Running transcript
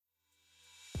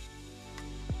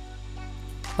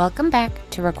Welcome back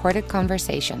to Recorded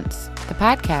Conversations, the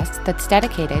podcast that's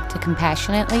dedicated to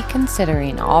compassionately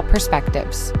considering all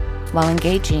perspectives while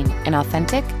engaging in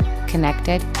authentic,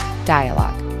 connected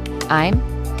dialogue. I'm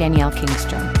Danielle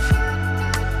Kingstrom.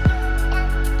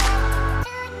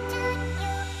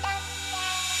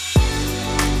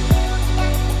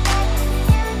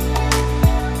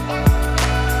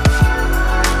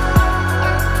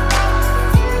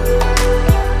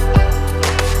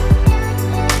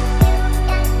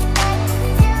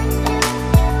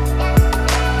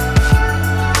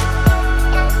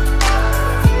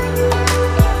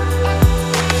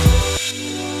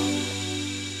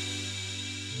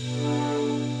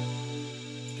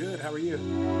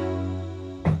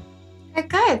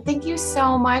 Good. Thank you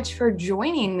so much for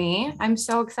joining me. I'm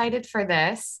so excited for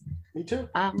this. Me too.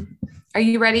 Are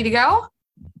you ready to go?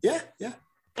 Yeah.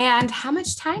 And how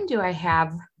much time do I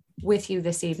have with you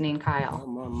this evening, Kyle?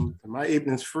 My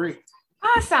evening's free.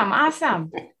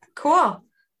 Awesome. Cool.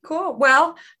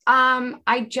 Well,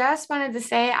 I just wanted to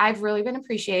say I've really been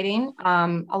appreciating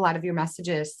a lot of your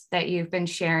messages that you've been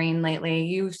sharing lately.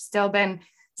 You've still been,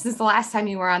 since the last time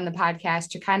you were on the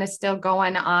podcast, you're kind of still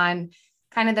going on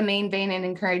kind of the main vein and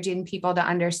encouraging people to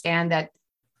understand that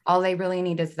all they really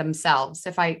need is themselves.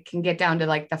 If I can get down to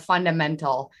like the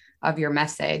fundamental of your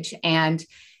message, and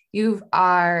you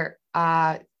are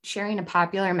sharing a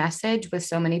popular message with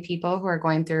so many people who are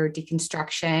going through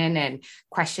deconstruction and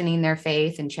questioning their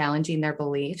faith and challenging their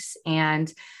beliefs. And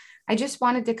I just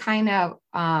wanted to kind of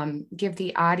give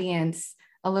the audience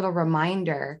a little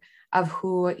reminder of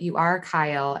who you are,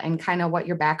 Kyle, and kind of what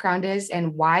your background is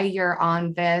and why you're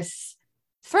on this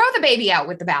throw the baby out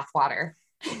with the bathwater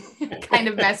kind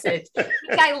of message, which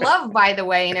I love, by the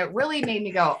way. And it really made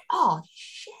me go, oh,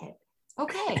 shit.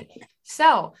 Okay.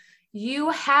 So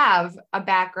you have a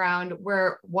background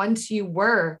where once you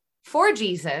were for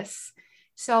Jesus.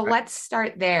 So let's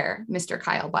start there, Mr.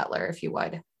 Kyle Butler, if you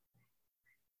would.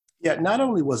 Yeah, not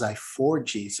only was I for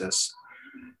Jesus,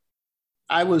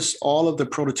 I was all of the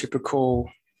prototypical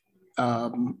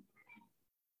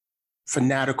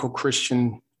fanatical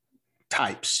Christian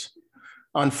types: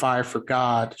 on fire for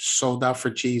God, sold out for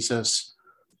Jesus,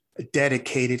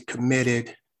 dedicated,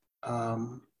 committed,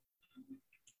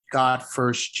 God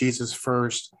first, Jesus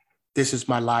first. This is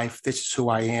my life. This is who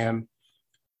I am.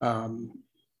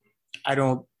 I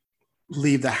don't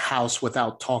leave the house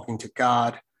without talking to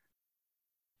God.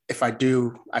 If I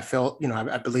do, I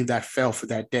believe that fell for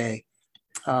that day.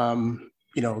 Definitely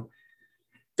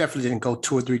didn't go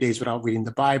 2 or 3 days without reading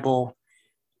the Bible.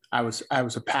 I was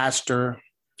a pastor.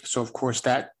 So of course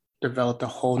that developed a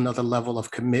whole nother level of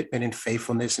commitment and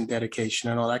faithfulness and dedication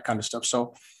and all that kind of stuff.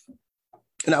 So,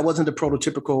 and I wasn't the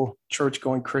prototypical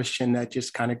church-going Christian that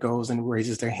just kind of goes and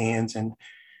raises their hands and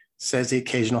says the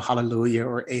occasional hallelujah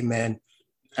or amen.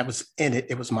 I was in it.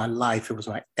 It was my life. It was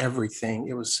my everything.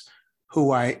 It was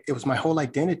it was my whole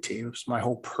identity. It was my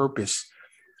whole purpose.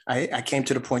 I came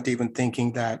to the point of even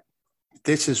thinking that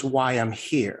this is why I'm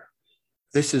here.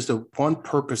 This is the one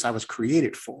purpose I was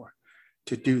created for,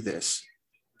 to do this.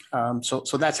 So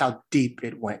that's how deep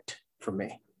it went for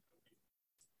me.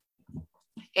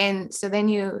 And so then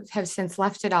you have since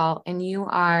left it all, and you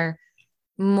are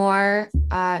more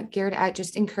geared at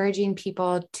just encouraging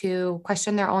people to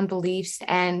question their own beliefs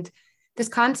and this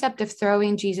concept of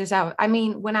throwing Jesus out. I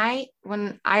mean, when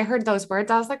I heard those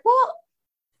words, I was like, well,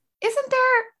 isn't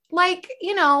there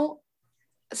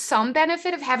some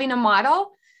benefit of having a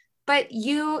model? But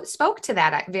you spoke to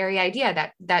that very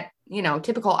idea, that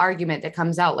typical argument that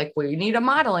comes out, like, well, you need a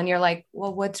model. And you're like,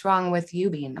 well, what's wrong with you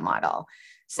being the model?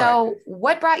 So right.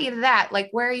 What brought you to that? Like,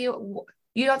 where are you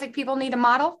don't think people need a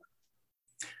model?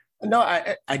 No,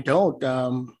 I don't.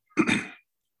 I'm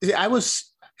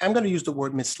going to use the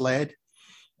word misled.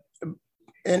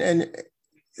 And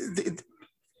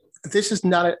this is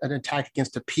not an attack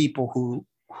against the people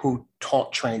who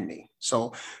trained me.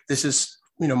 So this is,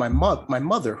 my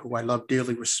mother, who I love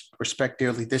dearly, respect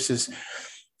dearly. This is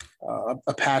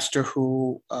a pastor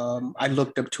who I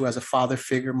looked up to as a father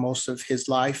figure most of his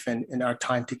life, and in our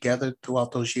time together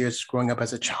throughout those years growing up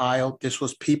as a child. This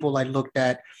was people I looked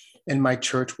at in my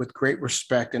church with great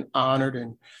respect and honored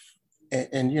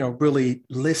and really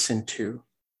listened to.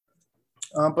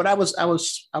 But I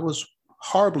was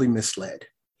horribly misled.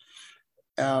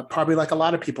 Probably like a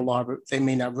lot of people are, but they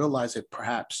may not realize it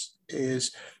perhaps,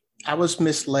 is I was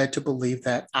misled to believe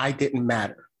that I didn't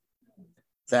matter,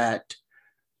 that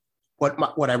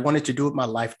what I wanted to do with my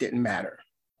life didn't matter,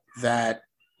 that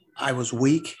I was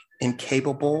weak,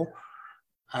 incapable.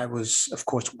 I was, of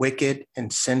course, wicked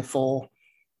and sinful.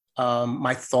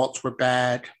 My thoughts were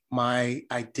bad. My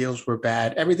ideals were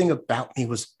bad. Everything about me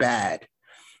was bad.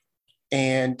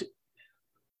 And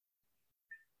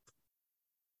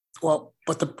well,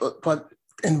 but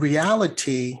in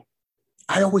reality,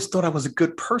 I always thought I was a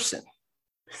good person.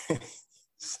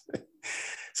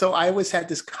 So I always had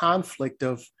this conflict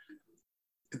of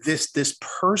this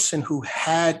person who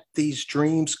had these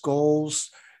dreams, goals,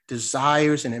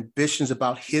 desires, and ambitions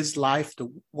about his life,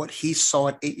 what he saw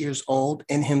at 8 years old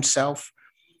in himself.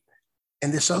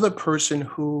 And this other person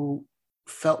who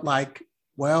felt like,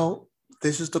 well,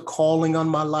 this is the calling on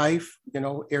my life,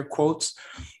 air quotes.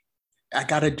 I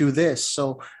got to do this.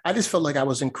 So I just felt like I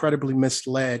was incredibly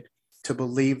misled to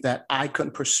believe that I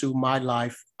couldn't pursue my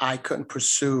life. I couldn't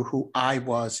pursue who I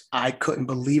was. I couldn't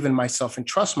believe in myself and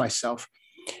trust myself.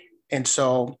 And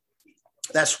so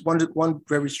that's one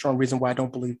very strong reason why I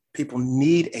don't believe people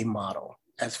need a model,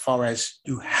 as far as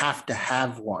you have to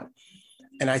have one.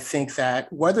 And I think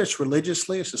that whether it's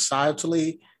religiously or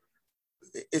societally,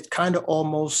 it kind of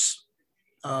almost,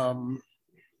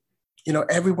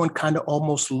 everyone kind of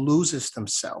almost loses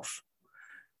themselves.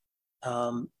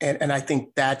 And I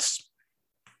think that's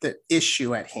the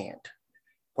issue at hand,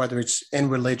 whether it's in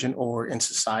religion or in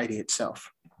society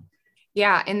itself.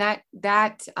 Yeah. And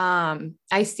that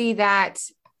I see that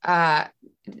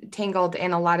tangled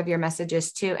in a lot of your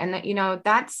messages too. And that,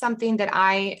 that's something that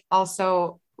I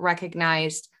also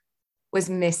recognized was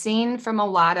missing from a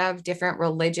lot of different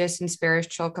religious and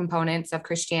spiritual components of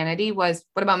Christianity was,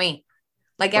 what about me?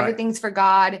 Like everything's for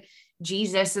God.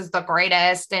 Jesus is the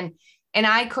greatest. And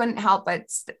I couldn't help but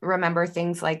remember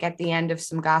things like at the end of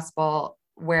some gospel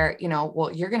where,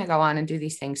 well, you're going to go on and do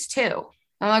these things too.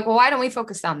 I'm like, well, why don't we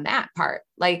focus on that part?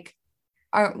 Like,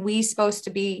 aren't we supposed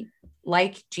to be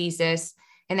like Jesus,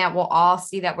 and that we'll all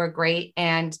see that we're great?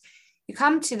 And you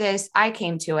come to this, I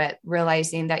came to it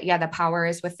realizing that, yeah, the power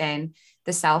is within,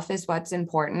 the self is what's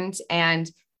important. And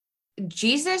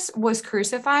Jesus was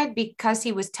crucified because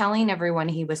he was telling everyone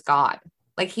he was God.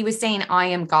 Like he was saying, I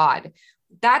am God.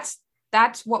 That's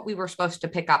what we were supposed to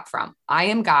pick up from. I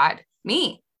am God,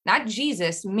 me, not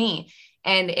Jesus, me.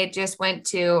 And it just went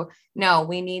to, no,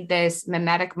 we need this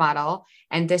mimetic model.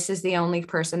 And this is the only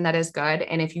person that is good.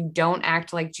 And if you don't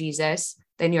act like Jesus,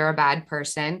 then you're a bad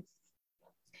person.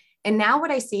 And now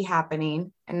what I see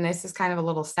happening, and this is kind of a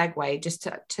little segue just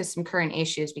to some current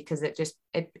issues, because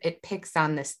it picks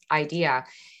on this idea,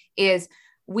 is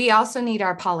we also need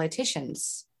our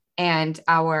politicians and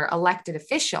our elected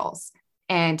officials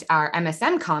and our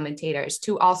MSM commentators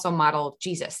to also model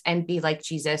Jesus and be like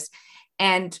Jesus.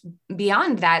 And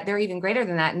beyond that, they're even greater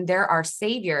than that. And they're our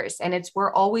saviors. And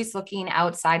we're always looking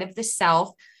outside of the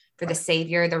self for the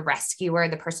savior, the rescuer,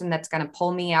 the person that's going to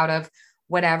pull me out of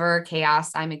whatever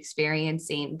chaos I'm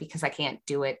experiencing because I can't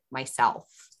do it myself.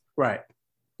 Right.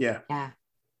 Yeah.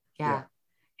 Yeah.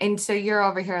 And so you're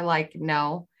over here like,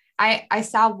 no. I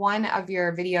saw one of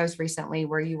your videos recently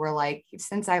where you were like,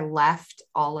 since I left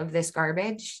all of this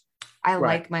garbage, I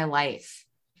like my life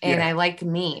and I like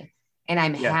me. And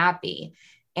I'm happy.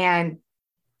 And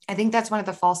I think that's one of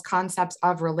the false concepts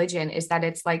of religion, is that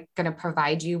it's like going to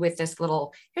provide you with this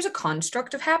here's a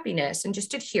construct of happiness and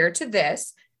just adhere to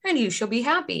this and you shall be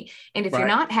happy. And if you're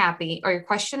not happy or you're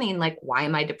questioning, like, why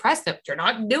am I depressed? If you're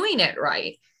not doing it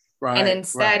right. And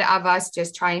instead of us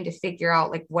just trying to figure out,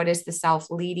 like, what is the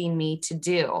self leading me to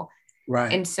do?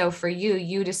 Right. And so for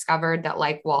you discovered that,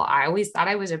 like, well, I always thought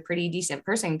I was a pretty decent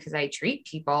person because I treat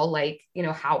people like,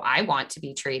 how I want to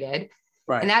be treated.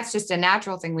 Right. And that's just a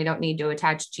natural thing. We don't need to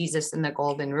attach Jesus and the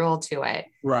golden rule to it.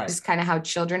 Right. It's kind of how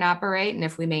children operate. And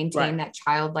if we maintain that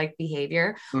childlike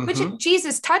behavior, which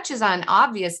Jesus touches on,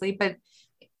 obviously, but,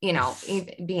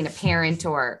 being a parent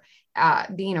or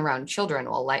being around children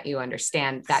will let you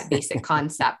understand that basic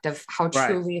concept of how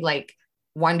truly like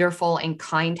wonderful and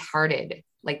kind-hearted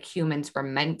like humans were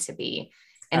meant to be.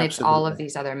 And it's all of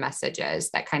these other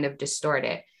messages that kind of distort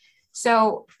it.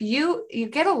 So you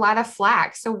get a lot of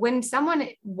flack. So when someone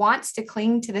wants to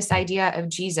cling to this idea of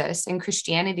Jesus and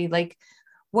Christianity, like,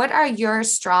 what are your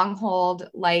stronghold,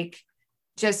 like,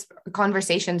 just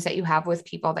conversations that you have with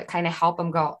people that kind of help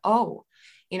them go, oh,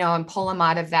 and pull them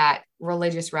out of that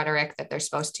religious rhetoric that they're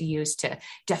supposed to use to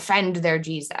defend their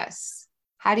Jesus?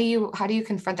 How do you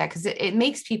confront that? Because it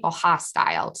makes people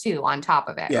hostile too, on top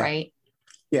of it, right?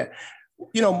 Yeah.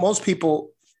 Most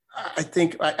people, I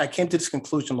think I came to this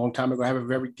conclusion a long time ago. I have a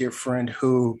very dear friend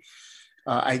who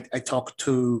I talk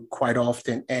to quite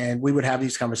often, and we would have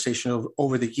these conversations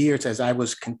over the years as I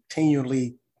was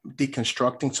continually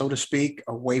deconstructing, so to speak,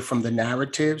 away from the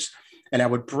narratives. And I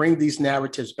would bring these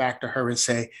narratives back to her and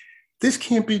say, this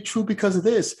can't be true because of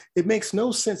this. It makes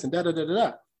no sense, and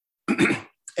da-da-da-da-da.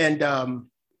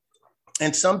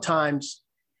 And sometimes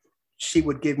she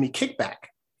would give me kickback.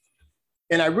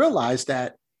 And I realized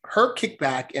that her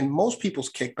kickback and most people's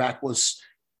kickback was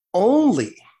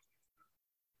only,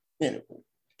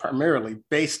 primarily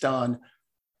based on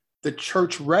the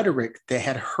church rhetoric they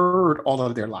had heard all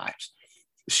of their lives.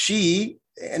 She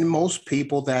and most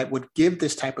people that would give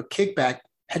this type of kickback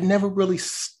had never really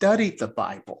studied the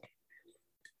Bible,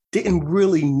 didn't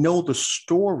really know the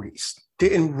stories,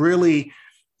 didn't really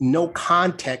know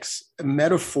context,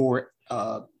 metaphor,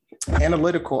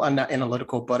 analytical, not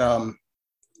analytical, but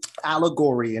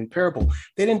allegory and parable.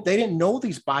 They didn't know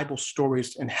these Bible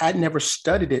stories and had never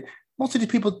studied it. Most of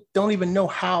these people don't even know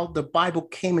how the Bible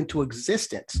came into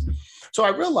existence. So I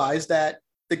realized that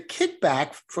the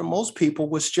kickback for most people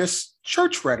was just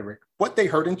church rhetoric, what they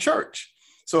heard in church.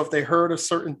 So if they heard a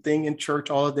certain thing in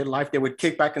church all of their life, they would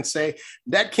kick back and say,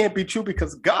 that can't be true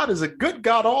because God is a good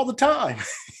God all the time,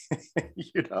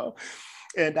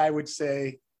 And I would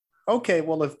say, okay,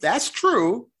 well, if that's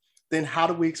true, then how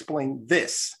do we explain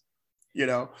this?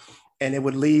 And it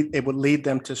would lead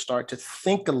them to start to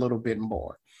think a little bit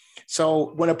more.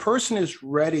 So when a person is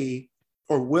ready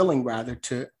or willing rather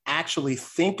to actually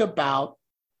think about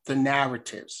the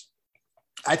narratives,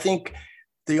 I think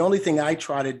the only thing I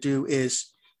try to do is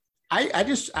I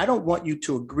don't want you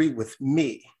to agree with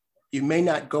me. You may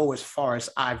not go as far as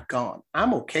I've gone.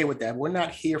 I'm okay with that. We're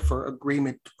not here for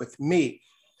agreement with me.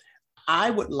 I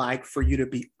would like for you to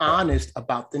be honest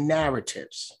about the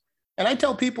narratives. And I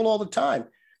tell people all the time,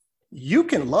 you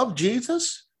can love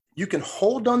Jesus, you can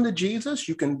hold on to Jesus,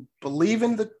 you can believe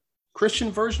in the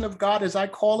Christian version of God, as I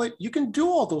call it. You can do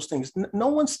all those things. No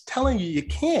one's telling you you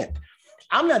can't.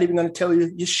 I'm not even going to tell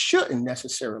you you shouldn't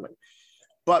necessarily.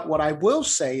 But what I will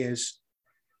say is,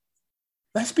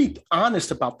 let's be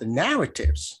honest about the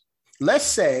narratives. Let's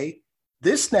say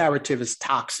this narrative is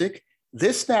toxic,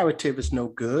 this narrative is no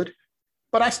good,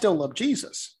 but I still love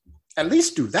Jesus. At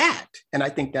least do that. And I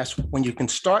think that's when you can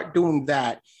start doing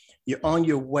that, you're on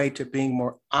your way to being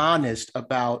more honest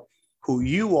about who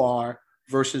you are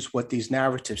versus what these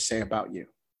narratives say about you.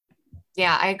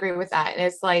 Yeah, I agree with that. And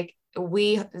it's like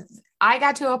I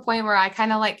got to a point where I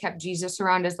kind of like kept Jesus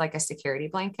around as like a security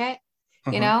blanket,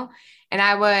 and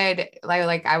I would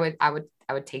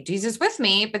I would take Jesus with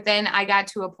me. But then I got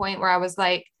to a point where I was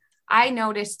like, I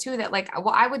noticed too that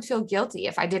I would feel guilty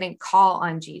if I didn't call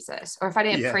on Jesus or if I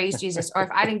didn't praise Jesus or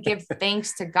if I didn't give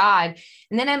thanks to God.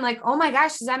 And then I'm like, oh my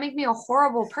gosh, does that make me a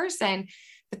horrible person?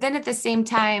 But then at the same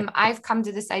time, I've come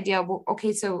to this idea, well,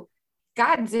 okay, so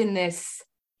God's in this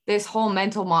whole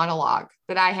mental monologue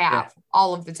that I have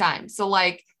all of the time. So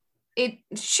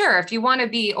sure, if you want to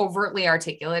be overtly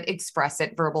articulate, express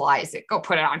it, verbalize it, go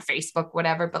put it on Facebook,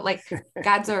 whatever. But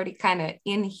God's already kind of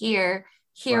in here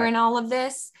hearing all of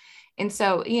this. And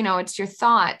so, it's your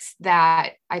thoughts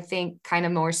that I think kind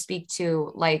of more speak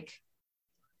to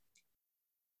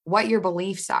what your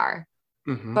beliefs are.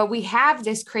 Mm-hmm. But we have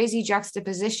this crazy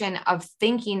juxtaposition of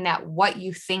thinking that what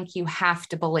you think you have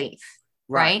to believe.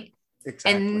 Right.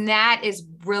 Exactly. And that is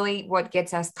really what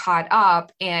gets us caught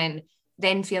up and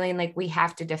then feeling like we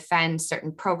have to defend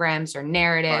certain programs or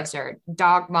narratives or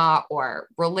dogma or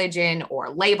religion or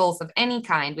labels of any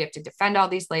kind. We have to defend all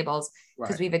these labels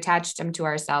because we've attached them to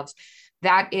ourselves.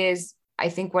 That is, I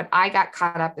think, what I got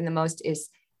caught up in the most is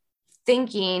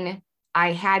thinking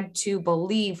I had to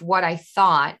believe what I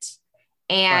thought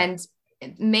and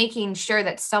making sure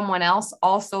that someone else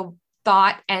also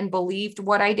thought and believed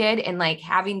what I did, and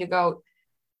having to go,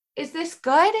 is this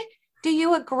good? Do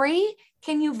you agree?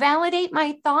 Can you validate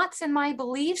my thoughts and my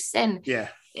beliefs? And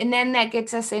then that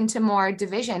gets us into more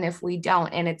division if we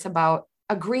don't. And it's about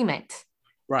agreement.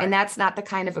 Right. And that's not the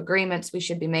kind of agreements we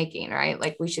should be making,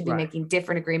 right? We should be making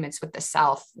different agreements with the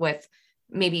self, with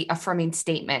maybe affirming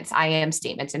statements, I am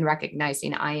statements, and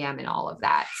recognizing I am and all of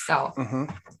that. So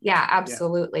yeah,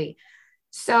 absolutely. Yeah.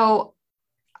 So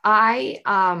I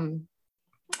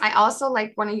also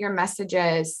like one of your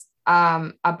messages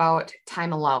about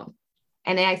time alone.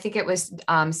 And I think it was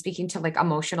speaking to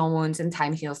emotional wounds, and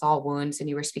time heals all wounds. And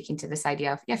you were speaking to this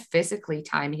idea of, physically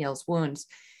time heals wounds.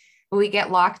 But we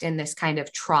get locked in this kind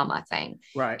of trauma thing.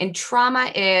 Right. And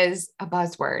trauma is a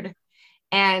buzzword.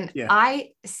 And I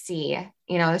see,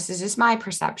 this is just my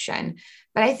perception,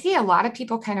 but I see a lot of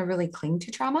people kind of really cling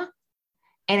to trauma.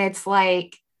 And it's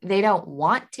like they don't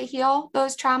want to heal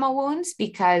those trauma wounds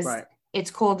because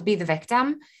it's cool to be the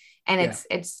victim. And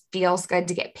it feels good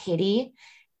to get pity.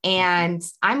 And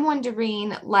I'm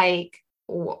wondering,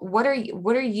 what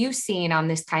are you seeing on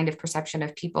this kind of perception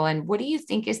of people? And what do you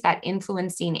think is that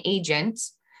influencing agent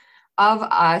of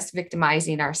us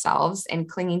victimizing ourselves and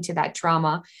clinging to that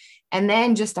trauma? And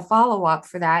then just a follow-up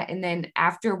for that. And then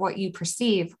after what you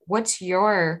perceive, what's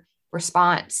your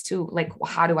response to like,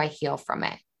 well, how do I heal from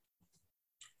it?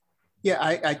 Yeah,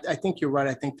 I think you're right.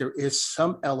 I think there is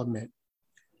some element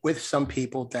with some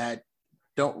people that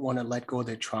don't want to let go of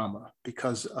their trauma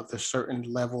because of the certain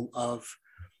level of,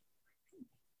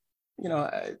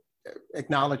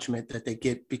 acknowledgement that they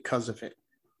get because of it.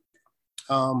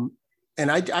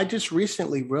 And I just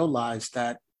recently realized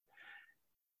that,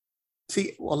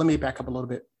 let me back up a little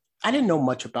bit. I didn't know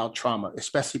much about trauma,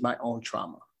 especially my own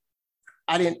trauma.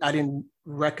 I didn't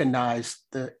recognize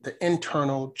the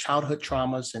internal childhood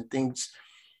traumas and things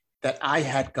that I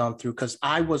had gone through because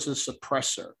I was a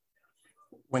suppressor.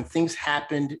 When things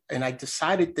happened, and I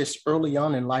decided this early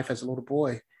on in life as a little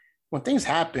boy, when things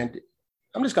happened,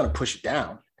 I'm just going to push it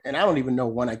down. And I don't even know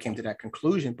when I came to that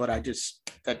conclusion, but I just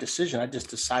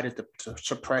decided to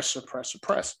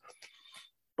suppress.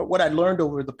 But what I learned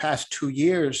over the past 2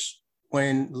 years,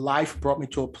 when life brought me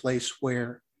to a place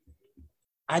where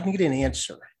I needed an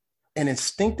answer, and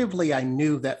instinctively I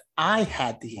knew that I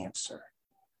had the answer,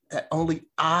 that only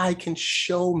I can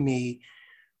show me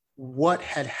what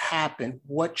had happened,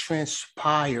 what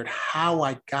transpired, how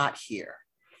I got here.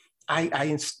 I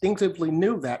instinctively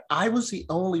knew that I was the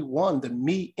only one, the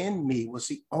me in me was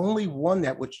the only one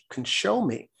that can show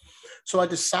me. So I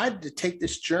decided to take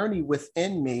this journey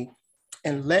within me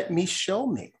and let me show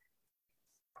me.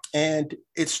 And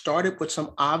it started with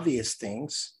some obvious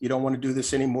things. You don't want to do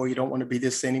this anymore. You don't want to be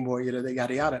this anymore, yada,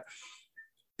 yada, yada.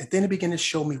 And then it began to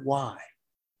show me why.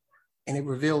 And it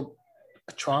revealed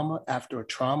a trauma after a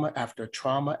trauma after a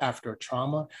trauma after a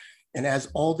trauma. And as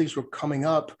all these were coming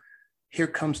up, here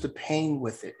comes the pain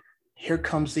with it. Here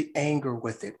comes the anger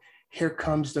with it. Here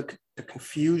comes the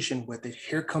confusion with it.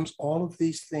 Here comes all of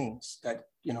these things that,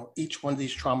 each one of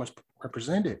these traumas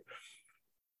represented.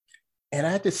 And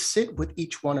I had to sit with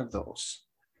each one of those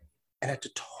and I had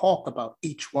to talk about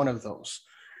each one of those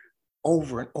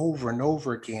over and over and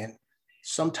over again,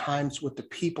 sometimes with the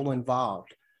people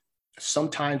involved,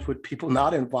 sometimes with people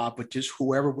not involved, but just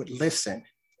whoever would listen.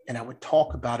 And I would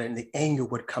talk about it and the anger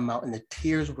would come out and the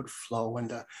tears would flow and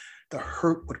the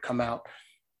hurt would come out.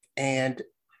 And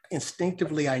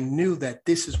instinctively, I knew that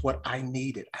this is what I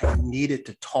needed. I needed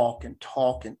to talk and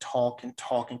talk and talk and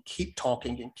talk and keep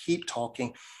talking and keep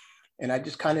talking. And I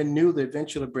just kind of knew that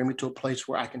eventually it'd bring me to a place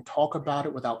where I can talk about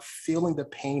it without feeling the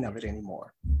pain of it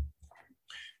anymore.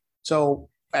 So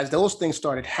as those things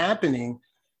started happening,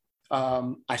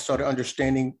 I started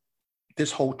understanding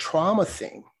this whole trauma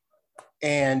thing.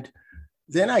 And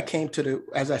then I came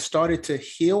as I started to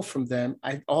heal from them,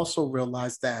 I also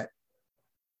realized that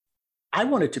I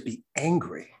wanted to be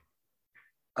angry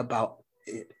about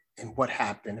it and what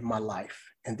happened in my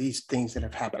life and these things that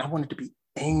have happened. I wanted to be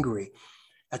angry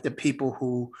at the people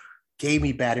who gave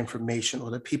me bad information or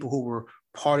the people who were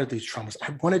part of these traumas.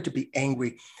 I wanted to be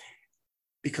angry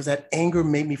because that anger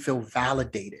made me feel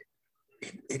validated.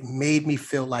 It made me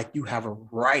feel like you have a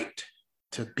right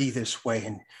to be this way,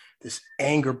 and this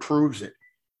anger proves it.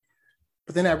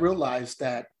 But then I realized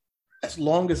that as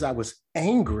long as I was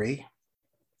angry,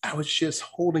 I was just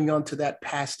holding on to that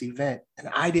past event and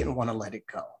I didn't want to let it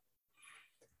go.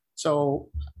 So,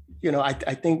 I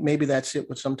think maybe that's it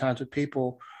with sometimes with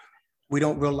people. We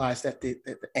don't realize that the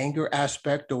anger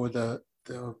aspect or the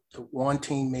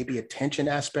wanting maybe attention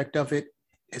aspect of it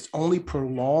is only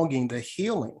prolonging the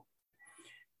healing.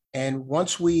 And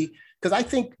because I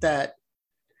think that,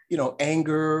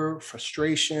 anger,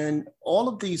 frustration, all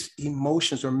of these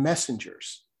emotions are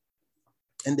messengers,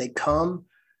 and they come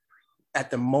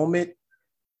at the moment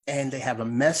and they have a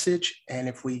message. And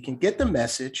if we can get the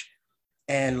message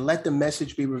and let the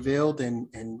message be revealed and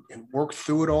work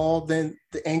through it all, then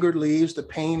the anger leaves, the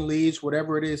pain leaves,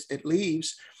 whatever it is, it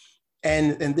leaves.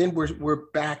 And then we're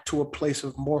back to a place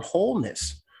of more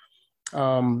wholeness.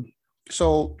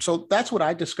 So that's what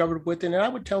I discovered with it. And I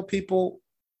would tell people,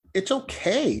 it's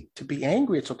okay to be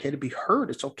angry. It's okay to be hurt.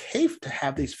 It's okay to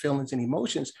have these feelings and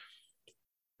emotions.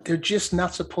 They're just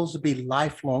not supposed to be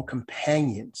lifelong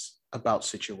companions about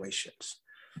situations.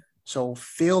 So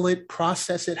feel it,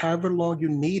 process it, however long you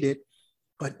need it,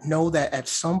 but know that at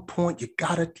some point you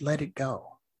got to let it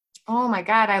go. Oh my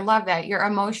God. I love that. Your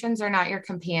emotions are not your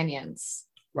companions.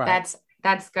 Right.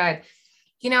 That's good.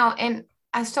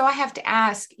 And so I have to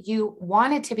ask, you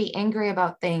wanted to be angry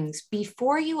about things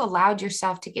before you allowed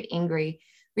yourself to get angry.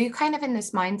 Were you kind of in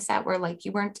this mindset where like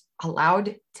you weren't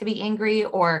allowed to be angry,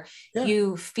 or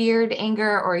you feared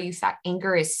anger, or you thought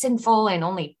anger is sinful and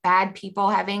only bad people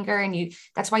have anger, and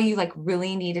that's why you like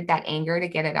really needed that anger to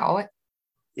get it out?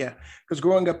 Yeah, because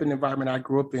growing up in the environment I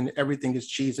grew up in, everything is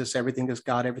Jesus, everything is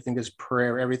God, everything is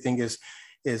prayer, everything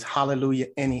is hallelujah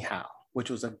anyhow, which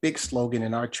was a big slogan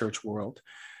in our church world.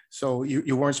 So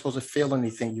you weren't supposed to feel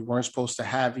anything. You weren't supposed to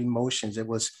have emotions. It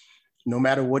was, no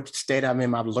matter what state I'm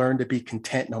in, I've learned to be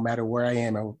content no matter where I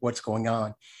am or what's going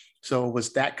on. So it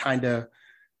was that kind of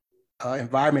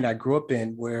environment I grew up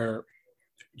in where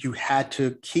you had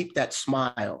to keep that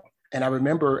smile. And I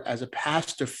remember as a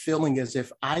pastor feeling as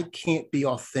if I can't be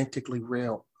authentically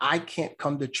real. I can't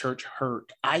come to church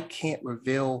hurt. I can't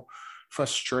reveal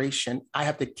frustration. I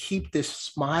have to keep this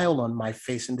smile on my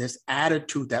face and this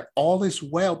attitude that all is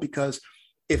well, because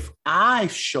if I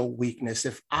show weakness,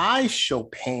 if I show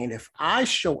pain, if I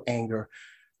show anger,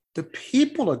 the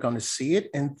people are going to see it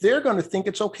and they're going to think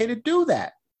it's okay to do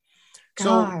that.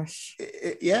 Gosh.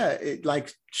 So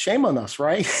like shame on us,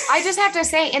 right? I just have to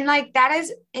say, and like that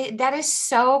is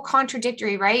so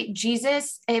contradictory, right?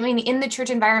 Jesus, I mean, in the church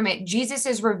environment, Jesus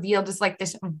is revealed as like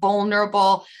this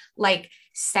vulnerable, like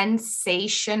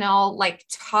sensational, like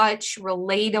touch,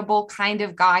 relatable kind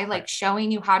of guy, like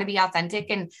showing you how to be authentic.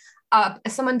 And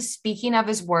someone speaking of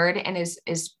his word and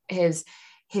his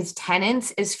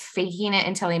tenets is faking it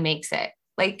until he makes it.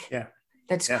 Like,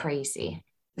 that's crazy.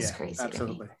 That's crazy.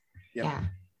 Absolutely.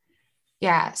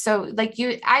 Yeah. So like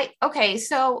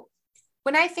so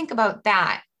when I think about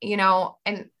that,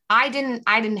 and I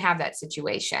didn't have that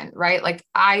situation, right? Like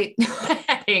I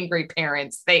had angry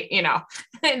parents. They,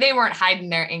 they weren't hiding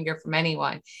their anger from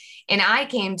anyone. And I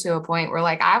came to a point where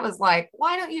like, I was like,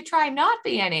 why don't you try not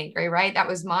being angry? Right. That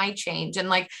was my change. And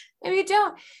like, maybe you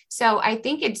don't. So I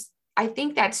think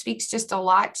that speaks just a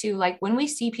lot to like when we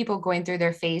see people going through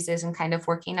their phases and kind of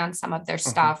working on some of their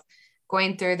stuff,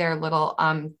 going through their little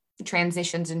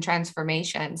transitions and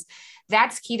transformations,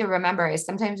 that's key to remember is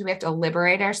sometimes we have to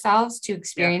liberate ourselves to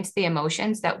experience the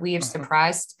emotions that we have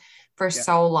suppressed for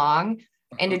so long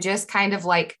and to just kind of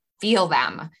like feel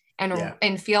them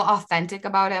and feel authentic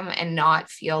about them and not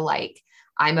feel like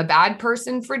I'm a bad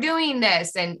person for doing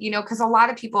this. And, because a lot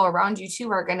of people around you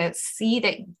too are going to see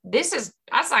that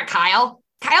that's not Kyle.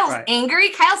 Kyle's angry.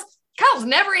 Kyle's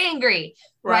never angry.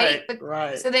 Right.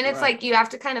 So then it's like, you have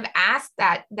to kind of ask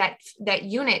that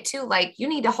unit too, like, you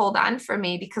need to hold on for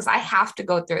me because I have to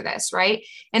go through this. Right.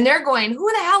 And they're going,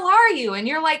 who the hell are you? And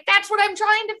you're like, that's what I'm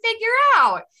trying to figure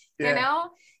out,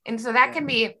 And so that can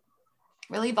be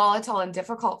really volatile and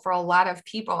difficult for a lot of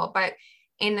people. But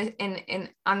in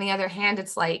on the other hand,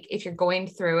 it's like, if you're going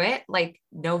through it, like,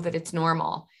 know that it's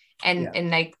normal. And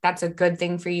like, that's a good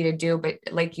thing for you to do. But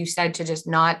like you said, to just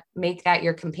not make that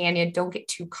your companion, don't get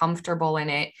too comfortable in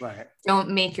it. Right.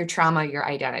 Don't make your trauma your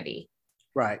identity.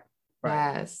 Right.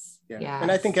 Yes.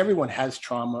 And I think everyone has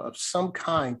trauma of some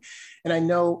kind. And I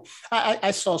know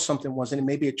I saw something once, and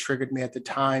maybe it triggered me at the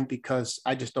time because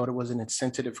I just thought it was an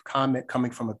insensitive comment coming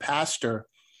from a pastor.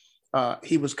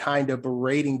 He was kind of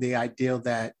berating the idea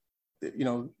that,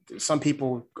 some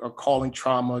people are calling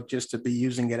trauma just to be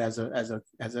using it as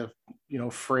a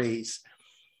phrase.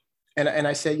 And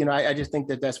I said, I just think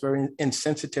that that's very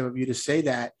insensitive of you to say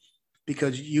that,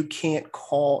 because you can't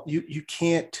you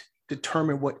can't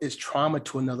determine what is trauma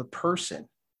to another person,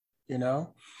 And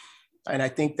I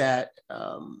think that,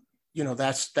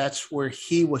 that's where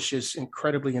he was just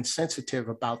incredibly insensitive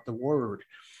about the word.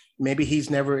 Maybe he's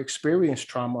never experienced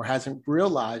trauma or hasn't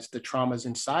realized the traumas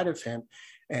inside of him.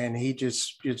 And he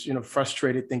just gets,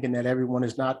 frustrated thinking that everyone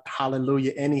is not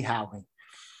hallelujah anyhow.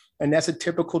 And that's a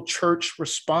typical church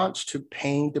response to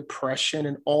pain, depression,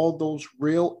 and all those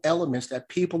real elements that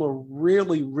people are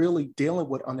really, really dealing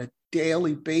with on a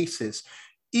daily basis,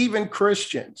 even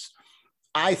Christians.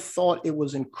 I thought it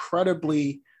was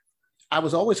I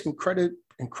was always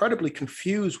incredibly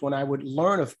confused when I would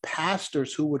learn of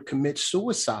pastors who would commit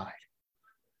suicide.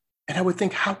 And I would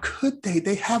think, how could they?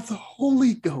 They have the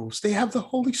Holy Ghost. They have the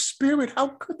Holy Spirit. How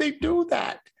could they do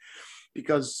that?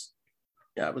 Because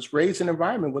I was raised in an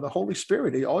environment with the Holy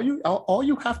Spirit. All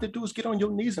you have to do is get on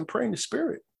your knees and pray in the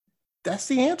Spirit. That's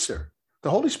the answer. The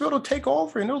Holy Spirit will take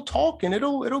over and it'll talk and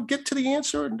it'll get to the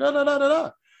answer and da da da da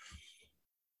da.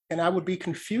 And I would be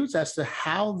confused as to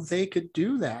how they could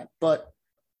do that. But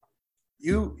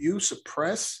you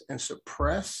suppress and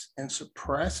suppress and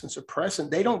suppress and suppress, and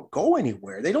they don't go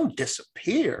anywhere. They don't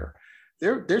disappear.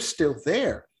 They're still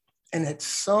there. And at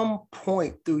some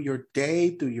point through your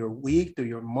day, through your week, through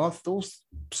your month, those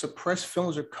suppressed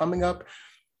feelings are coming up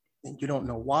and you don't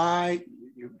know why.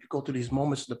 You go through these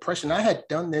moments of depression. I had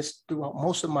done this throughout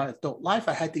most of my adult life.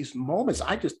 I had these moments.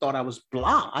 I just thought I was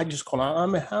blah. I just called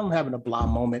I'm having a blah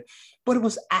moment, but it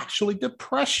was actually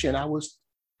depression. I was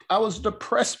a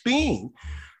depressed being,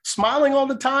 smiling all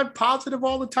the time, positive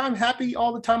all the time, happy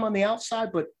all the time on the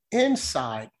outside, but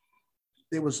inside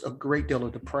there was a great deal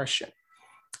of depression.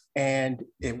 And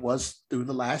it was through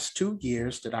the last 2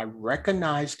 years that I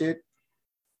recognized it,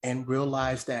 and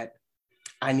realized that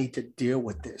I need to deal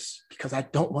with this because I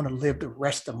don't want to live the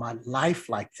rest of my life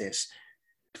like this,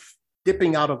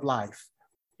 dipping out of life,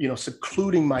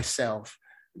 secluding myself,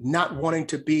 not wanting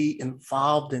to be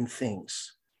involved in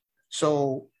things.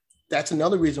 So that's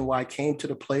another reason why I came to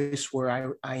the place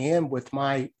where I am with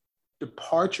my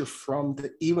departure from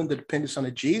even the dependence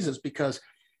on Jesus, because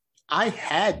I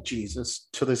had Jesus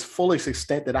to this fullest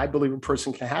extent that I believe a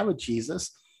person can have a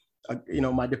Jesus,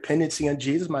 my dependency on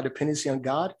Jesus, my dependency on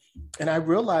God. And I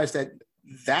realized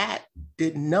that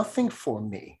did nothing for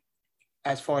me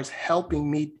as far as helping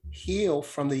me heal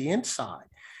from the inside.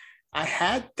 I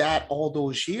had that all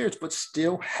those years, but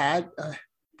still had a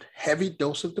heavy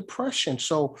dose of depression.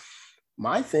 So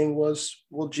my thing was,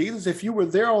 well, Jesus, if you were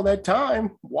there all that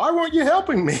time, why weren't you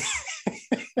helping me?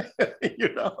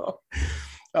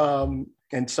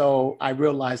 And so I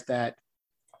realized that,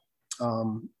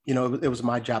 it was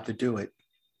my job to do it.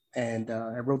 And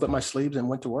I rolled up my sleeves and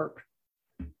went to work.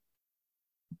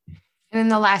 And in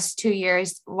the last 2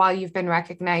 years, while you've been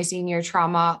recognizing your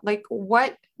trauma, like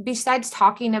what, besides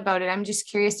talking about it, I'm just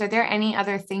curious, are there any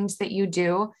other things that you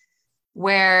do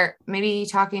where maybe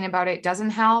talking about it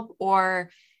doesn't help, or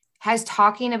has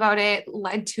talking about it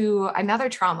led to another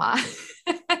trauma?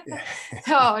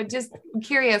 So just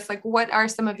curious, like what are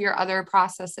some of your other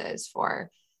processes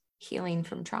for healing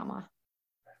from trauma?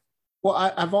 Well,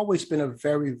 I've always been a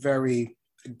very, very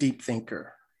deep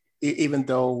thinker, even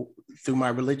though through my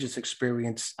religious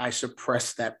experience, I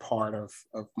suppressed that part of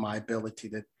my ability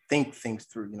to think things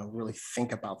through, really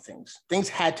think about things. Things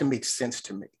had to make sense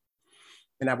to me.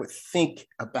 And I would think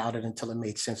about it until it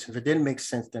made sense. If it didn't make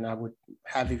sense, then I would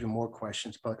have even more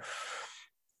questions. But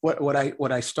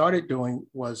what I started doing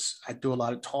was I do a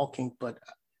lot of talking, but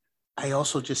I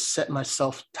also just set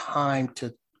myself time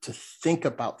to think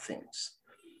about things.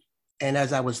 And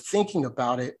as I was thinking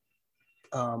about it,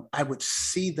 I would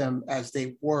see them as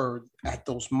they were at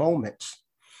those moments.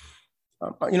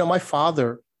 My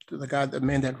father, the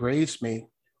man that raised me,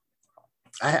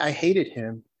 I hated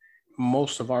him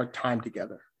most of our time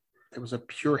together. There was a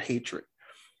pure hatred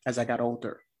as I got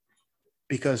older,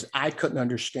 because I couldn't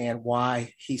understand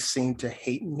why he seemed to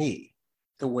hate me,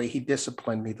 the way he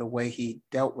disciplined me, the way he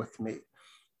dealt with me,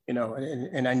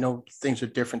 and I know things are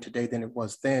different today than it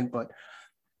was then, but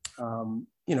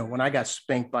when I got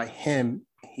spanked by him,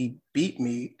 he beat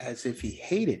me as if he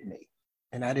hated me.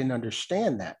 And I didn't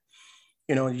understand that.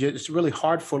 It's really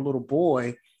hard for a little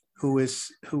boy who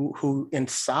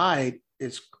inside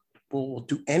will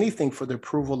do anything for the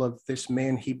approval of this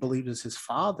man he believes is his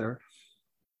father.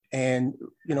 And,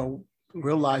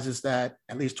 realizes that,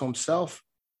 at least to himself,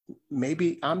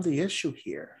 maybe I'm the issue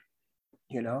here.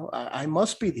 I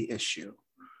must be the issue.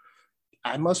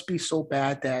 I must be so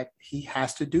bad that he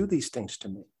has to do these things to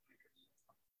me.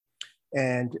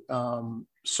 And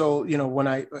so, when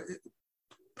I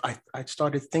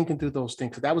started thinking through those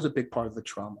things, that was a big part of the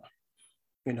trauma,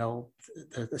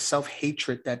 the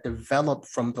self-hatred that developed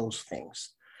from those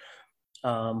things.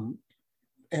 And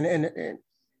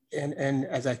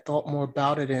as I thought more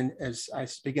about it, and as I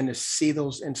began to see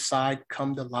those inside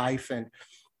come to life, and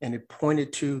it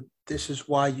pointed to, this is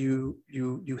why you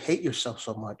hate yourself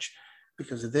so much,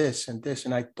 because of this and this.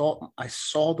 And I thought I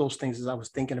saw those things as I was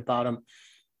thinking about them.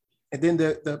 And then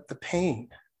the pain,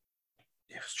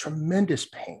 it was tremendous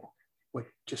pain, would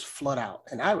just flood out.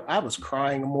 And I was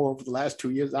crying more over the last 2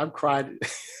 years. I've cried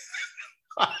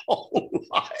my whole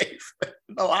life.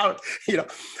 I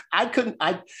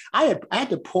had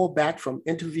to pull back from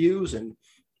interviews and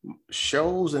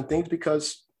shows and things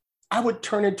because I would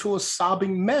turn into a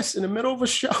sobbing mess in the middle of a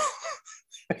show,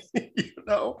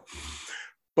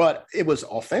 But it was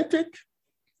authentic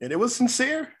and it was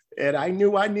sincere. And I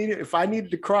knew if I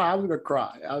needed to cry, I was going to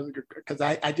cry. Because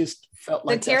I just felt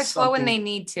like the tears flow when they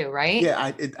need to, right?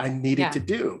 Yeah, I needed to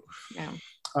do. Yeah.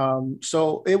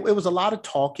 So it was a lot of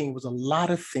talking, it was a lot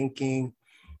of thinking,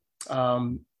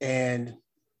 and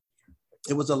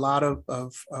it was a lot of I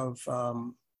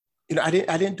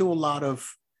didn't do a lot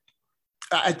of.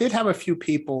 I did have a few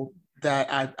people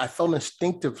that I felt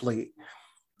instinctively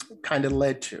kind of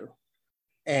led to,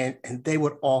 and they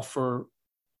would offer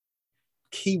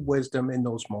key wisdom in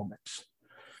those moments.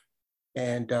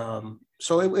 And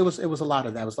so it was a lot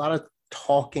of that. It was a lot of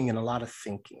talking and a lot of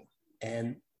thinking,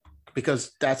 and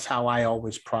because that's how I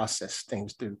always process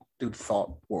things through the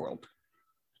thought world.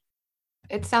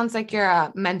 It sounds like you're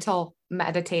a mental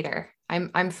meditator.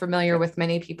 I'm familiar with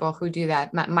many people who do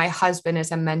that. My husband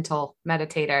is a mental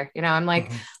meditator. I'm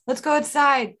like, let's go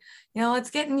outside, let's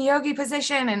get in yogi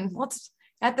position and let's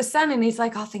at the sun. And he's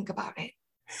like, I'll think about it.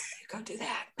 You go do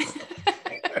that.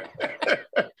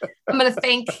 I'm going to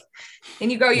think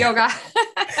and you go yoga.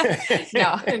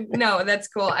 No, that's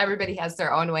cool. Everybody has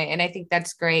their own way. And I think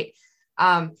that's great.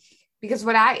 Because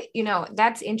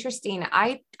that's interesting.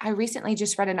 I recently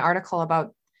just read an article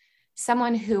about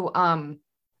someone who,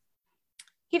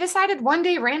 he decided one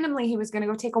day randomly he was going to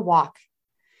go take a walk.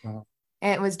 Uh-huh.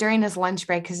 And it was during his lunch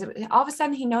break, because all of a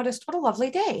sudden he noticed, what a lovely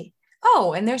day.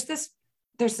 Oh, and there's this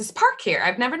park here.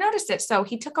 I've never noticed it. So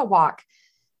he took a walk.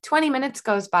 20 minutes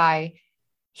goes by.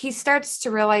 He starts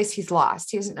to realize he's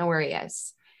lost. He doesn't know where he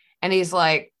is. And he's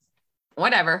like,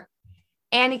 whatever.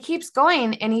 And he keeps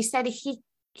going. And he said he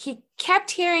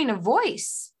kept hearing a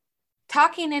voice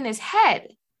talking in his head.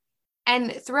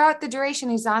 And throughout the duration,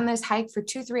 he's on this hike for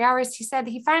 2-3 hours. He said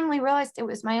he finally realized it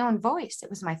was my own voice. It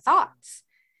was my thoughts.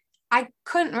 I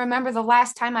couldn't remember the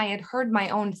last time I had heard my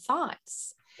own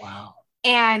thoughts. Wow.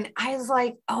 And I was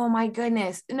like, oh my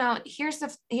goodness. No, here's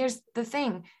the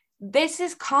thing. This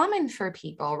is common for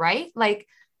people, right? Like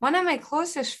one of my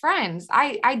closest friends,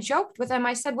 I joked with him.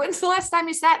 I said, when's the last time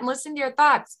you sat and listened to your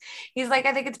thoughts? He's like,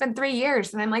 I think it's been 3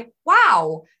 years. And I'm like,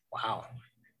 wow.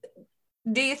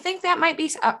 Do you think that might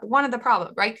be one of the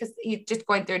problems, right? Because he's just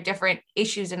going through different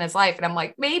issues in his life. And I'm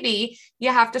like, maybe you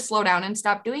have to slow down and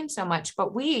stop doing so much.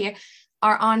 But we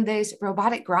are on this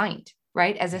robotic grind,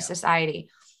 right? As a society.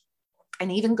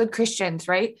 And even good Christians,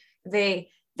 right? They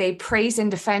praise and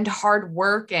defend hard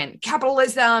work and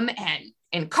capitalism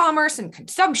and commerce and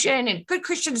consumption, and good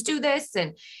Christians do this.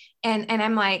 And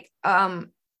I'm like, it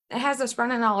has us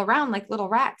running all around like little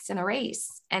rats in a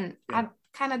race. And I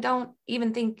kind of don't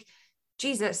even think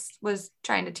Jesus was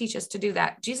trying to teach us to do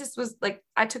that. Jesus was like,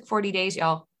 I took 40 days,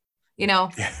 y'all,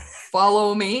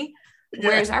 follow me.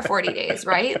 Where's our 40 days,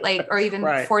 right? Like, or even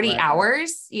 40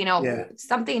 hours,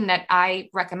 something that I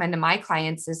recommend to my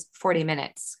clients is 40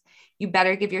 minutes. You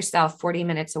better give yourself 40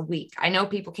 minutes a week. I know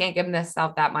people can't give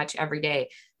themselves that much every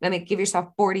day. Then give yourself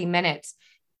 40 minutes.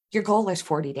 Your goal is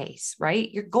 40 days, right?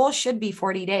 Your goal should be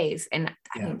 40 days. And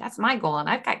I mean, that's my goal. And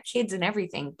I've got kids and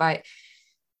everything, but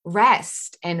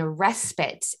rest and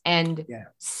respite and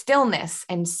stillness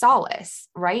and solace,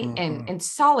 right? Mm-hmm. And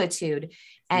solitude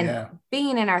and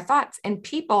being in our thoughts. And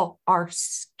people are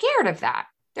scared of that.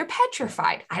 They're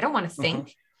petrified. I don't want to think.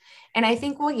 Mm-hmm. And I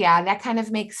think, well, that kind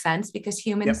of makes sense because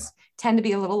humans tend to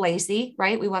be a little lazy,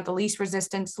 right? We want the least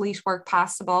resistance, least work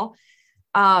possible.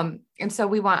 And so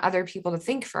we want other people to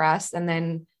think for us. And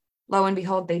then lo and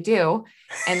behold, they do.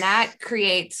 And that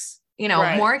creates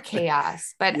more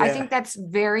chaos. But I think that's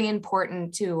very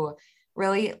important to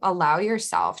really allow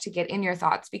yourself to get in your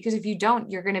thoughts, because if you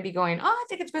don't, you're going to be going, I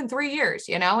think it's been 3 years,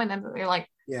 and then you're like,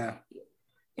 you're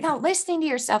not listening to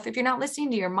yourself. If you're not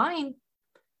listening to your mind,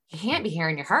 you can't be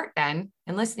hearing your heart then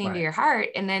and listening to your heart.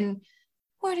 And then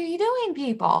what are you doing,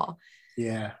 people?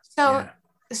 So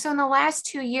in the last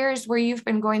 2 years where you've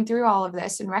been going through all of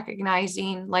this and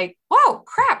recognizing like, whoa,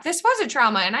 crap, this was a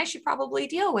trauma and I should probably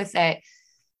deal with it.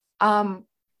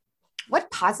 What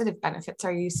positive benefits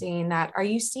are you seeing that? Are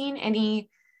you seeing any,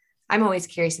 I'm always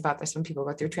curious about this when people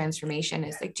go through transformation,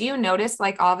 is like, do you notice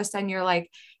like all of a sudden you're like,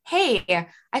 hey,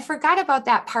 I forgot about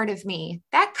that part of me.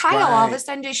 That Kyle all of a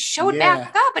sudden just showed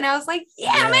back up. And I was like,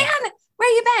 man,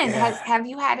 where you been? Have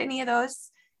you had any of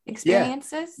those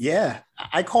experiences?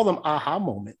 I call them aha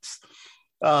moments.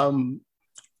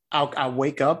 I'll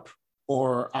wake up,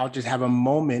 or I'll just have a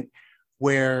moment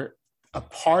where a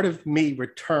part of me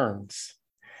returns,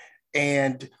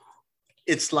 and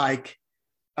it's like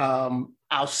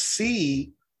I'll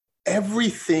see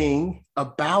everything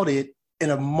about it in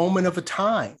a moment of a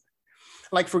time.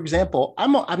 Like, for example,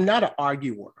 I'm not an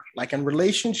arguer. Like in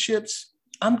relationships,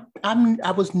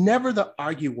 I was never the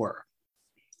arguer.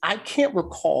 I can't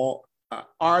recall an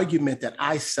argument that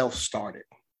I self-started.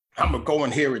 I'm gonna go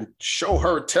in here and show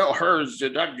her, tell her,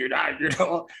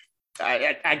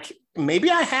 I maybe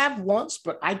I have once,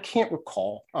 but I can't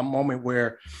recall a moment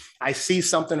where I see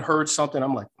something, heard something.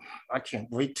 I'm like, I can't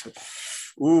wait to,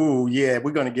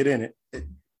 we're going to get in it.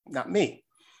 Not me.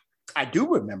 I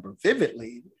do remember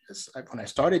vividly when I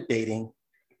started dating,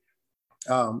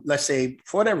 let's say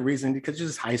for whatever reason, because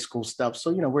it's just high school stuff.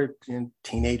 So, we're in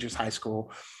teenagers, high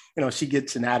school, she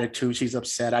gets an attitude. She's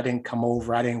upset. I didn't come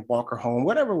over. I didn't walk her home,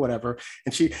 whatever.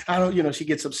 And she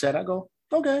gets upset. I go,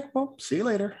 okay, well, see you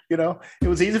later. It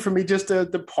was easy for me just to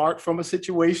depart from a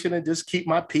situation and just keep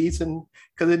my peace. And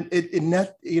because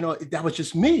that was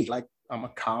just me. Like, I'm a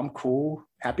calm, cool,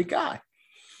 happy guy.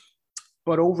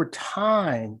 But over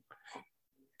time,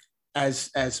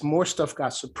 as more stuff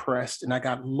got suppressed and I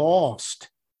got lost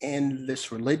in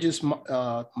this religious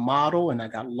model, and I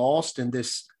got lost in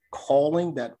this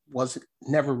calling that was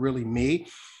never really me.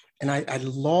 And I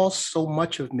lost so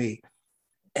much of me,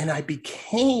 and I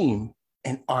became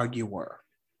an arguer,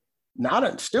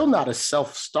 still not a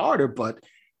self-starter, but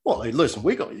well, hey, listen,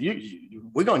 we're gonna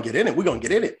get in it. We're gonna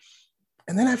get in it.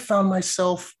 And then I found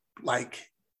myself like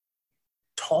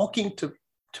talking to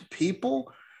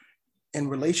people in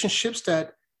relationships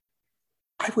that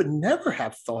I would never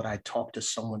have thought I'd talk to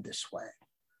someone this way.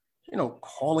 You know,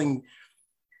 calling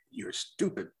you're a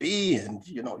stupid bee, and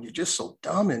you know, you're just so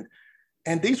dumb.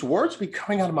 And these words be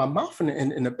coming out of my mouth, and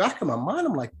in the back of my mind,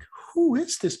 I'm like, who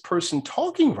is this person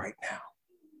talking right now?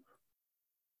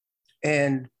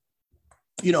 And,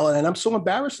 you know, and I'm so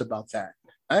embarrassed about that.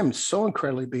 I'm so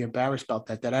incredibly embarrassed about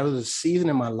that, that I was a season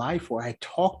in my life where I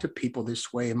talked to people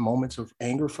this way in moments of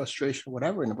anger, frustration,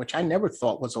 whatever, and which I never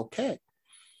thought was okay.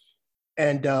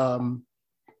 And I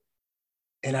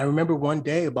remember one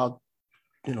day about,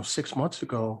 6 months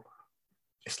ago,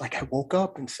 it's like I woke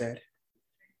up and said,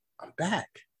 I'm back.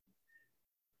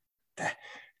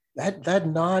 That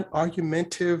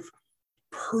non-argumentative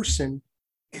person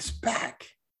is back.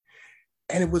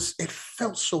 And it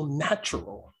felt so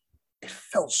natural. It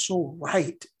felt so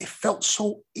right. It felt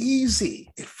so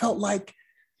easy. It felt like,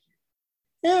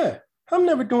 yeah, I'm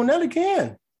never doing that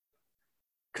again.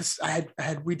 Because I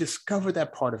had rediscovered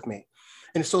that part of me.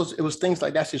 And so it was things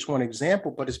like, that's just one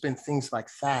example, but it's been things like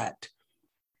that.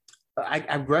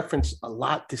 I reference a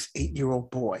lot this 8-year-old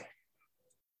boy,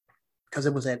 because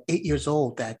it was at 8 years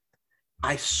old that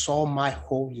I saw my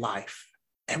whole life,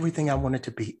 everything I wanted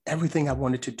to be, everything I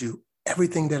wanted to do,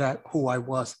 everything who I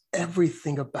was,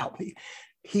 everything about me.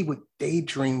 He would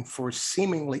daydream for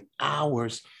seemingly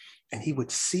hours, and he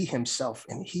would see himself,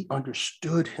 and he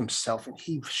understood himself, and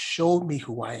he showed me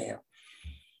who I am.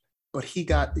 But he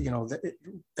got,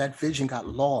 that vision got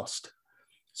lost.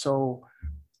 So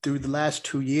through the last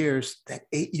 2 years,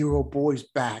 that 8-year-old boy's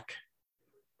back.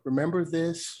 Remember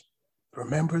this?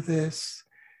 Remember this?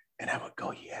 And I would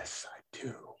go, yes, I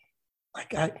do.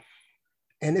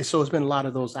 So it's been a lot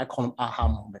of those, I call them aha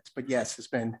moments. But yes, it's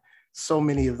been so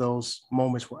many of those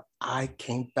moments where I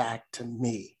came back to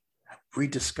me, I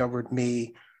rediscovered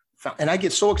me, and I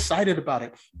get so excited about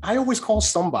it. I always call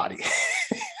somebody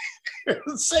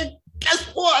and say, guess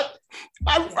what?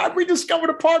 I rediscovered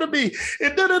a part of me.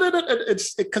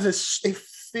 It's because it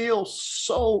feels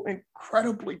so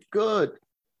incredibly good.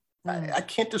 I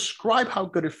can't describe how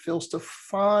good it feels to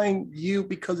find you,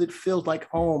 because it feels like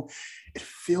home. It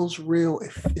feels real.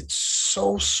 It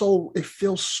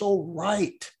feels so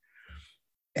right.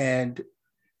 And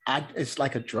it's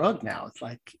like a drug now. It's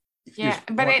like, yeah,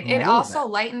 but it also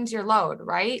lightens your load,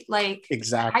 right? Like,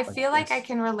 exactly. I feel like I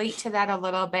can relate to that a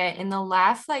little bit. In the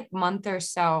last month or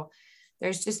so,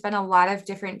 there's just been a lot of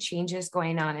different changes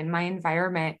going on in my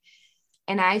environment.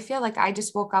 And I feel like I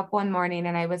just woke up one morning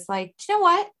and I was like, you know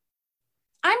what?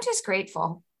 I'm just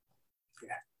grateful.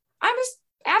 Yeah. I'm just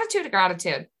attitude of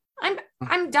gratitude.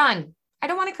 I'm done. I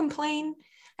don't want to complain.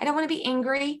 I don't want to be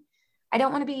angry. I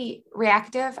don't want to be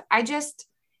reactive.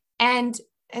 And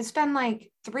it's been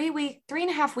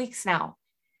 3.5 weeks now.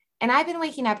 And I've been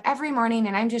waking up every morning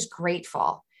and I'm just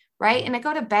grateful. Right. And I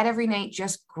go to bed every night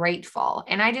just grateful.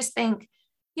 And I just think,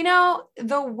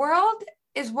 the world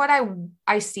is what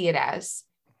I see it as.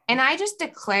 And I just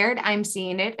declared I'm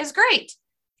seeing it as great.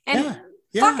 And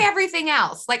fuck everything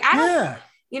else. I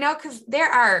don't, because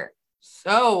there are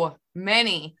so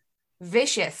many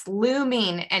vicious,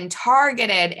 looming, and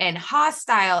targeted and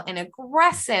hostile and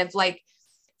aggressive,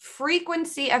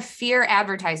 frequency of fear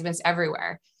advertisements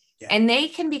everywhere. Yeah. And they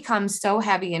can become so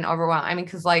heavy and overwhelming. I mean,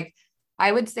 because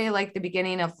I would say the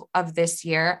beginning of this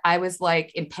year, I was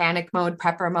in panic mode,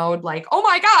 prepper mode, oh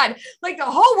my God, the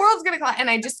whole world's going to collapse. And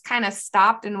I just kind of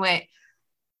stopped and went,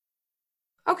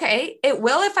 okay, it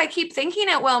will if I keep thinking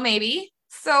it will, maybe.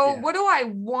 So what do I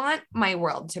want my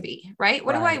world to be, right?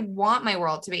 What do I want my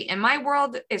world to be? And my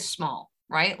world is small,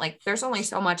 right? There's only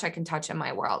so much I can touch in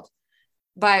my world.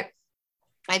 But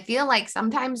I feel like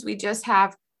sometimes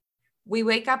we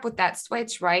wake up with that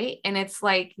switch, right? And it's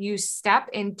you step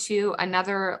into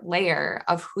another layer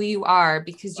of who you are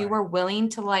because you were willing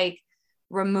to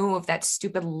remove that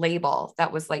stupid label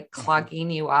that was clogging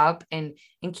you up and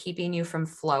keeping you from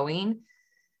flowing.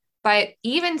 But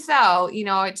even so,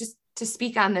 just to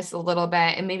speak on this a little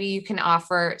bit, and maybe you can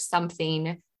offer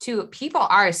something to people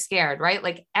are scared,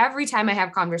 right? Every time I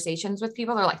have conversations with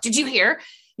people, they're like, did you hear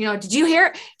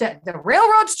the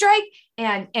railroad strike?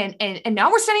 And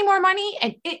now we're sending more money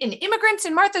and immigrants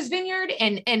in Martha's Vineyard.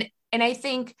 And I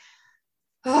think,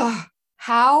 what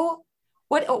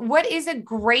is a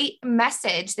great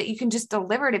message that you can just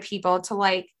deliver to people to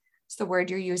it's the word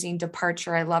you're using,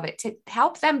 departure. I love it, to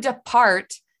help them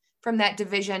depart from that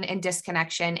division and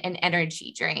disconnection and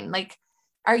energy drain.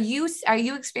 Are you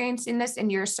experiencing this in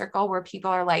your circle where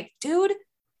people are like, dude,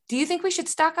 do you think we should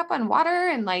stock up on water?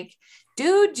 And like,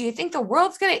 dude, do you think the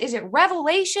world's is it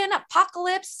revelation,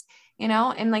 apocalypse?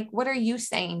 And like, what are you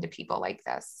saying to people like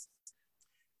this?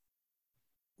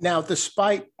 Now,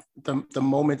 despite the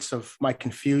moments of my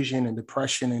confusion and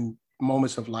depression and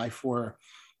moments of life where,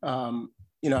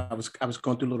 I was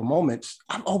going through little moments,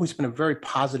 I've always been a very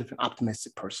positive and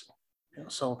optimistic person.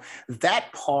 So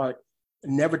that part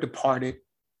never departed.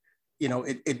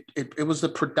 It was the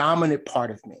predominant part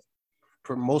of me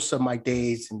for most of my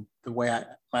days and the way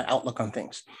my outlook on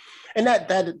things. And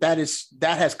that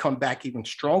has come back even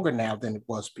stronger now than it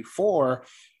was before.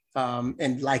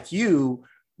 And like you,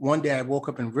 one day I woke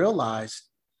up and realized,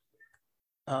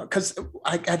 because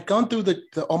I'd gone through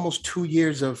the almost 2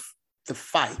 years of the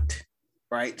fight,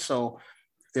 right? So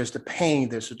there's the pain,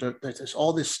 there's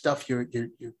all this stuff. I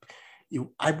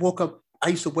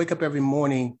used to wake up every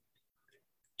morning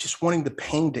just wanting the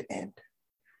pain to end.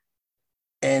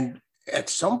 And at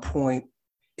some point,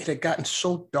 it had gotten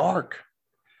so dark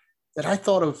that I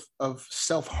thought of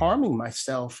self-harming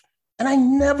myself. And I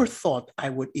never thought I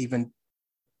would even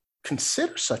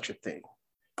consider such a thing.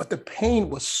 But the pain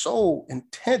was so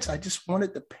intense. I just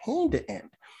wanted the pain to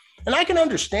end. And I can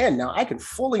understand now, I can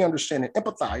fully understand and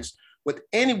empathize with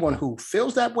anyone who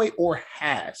feels that way or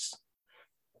has,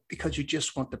 because you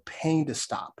just want the pain to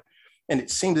stop. And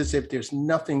it seems as if there's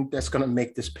nothing that's going to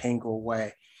make this pain go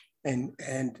away. And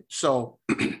so,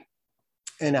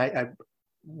 and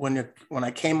when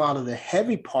I came out of the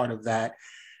heavy part of that,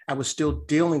 I was still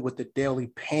dealing with the daily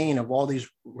pain of all these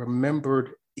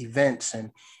remembered events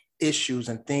and issues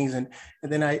and things. And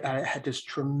then I had this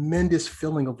tremendous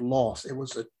feeling of loss. It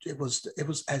was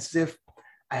as if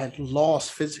I had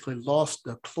physically lost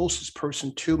the closest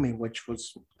person to me, which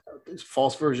was this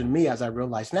false version of me, as I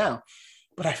realize now.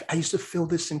 But I used to feel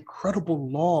this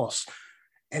incredible loss,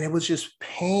 and it was just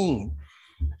pain.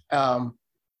 And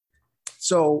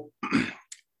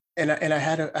I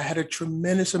had a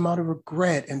tremendous amount of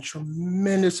regret and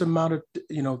tremendous amount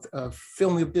of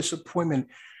feeling of disappointment.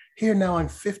 Here now I'm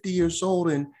 50 years old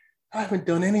and I haven't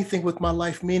done anything with my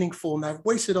life meaningful, and I've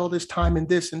wasted all this time in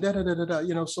this and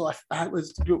da. So I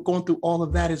was going through all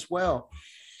of that as well.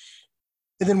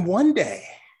 And then one day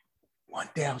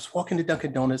I was walking to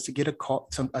Dunkin' Donuts to get a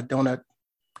donut,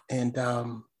 and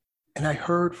I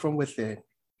heard from within,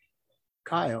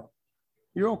 Kyle,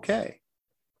 you're okay.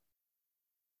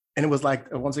 And it was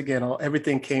like, once again,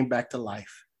 everything came back to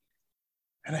life.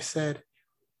 And I said,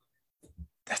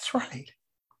 that's right.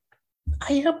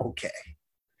 I am okay.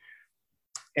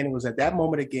 And it was at that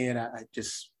moment again, I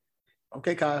just,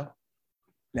 okay, Kyle,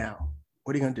 now,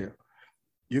 what are you going to do?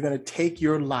 You're going to take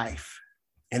your life,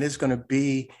 and it's going to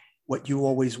be what you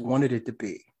always wanted it to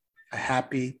be, a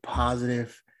happy,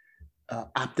 positive,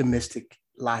 optimistic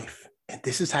life. And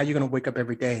this is how you're going to wake up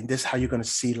every day. And this is how you're going to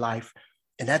see life.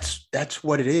 And that's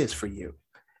what it is for you.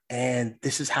 And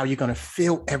this is how you're going to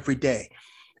feel every day.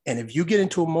 And if you get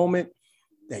into a moment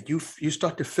that you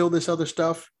start to feel this other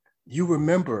stuff, you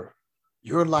remember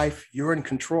your life, you're in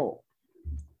control.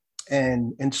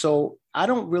 And so I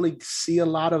don't really see a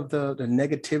lot of the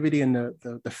negativity and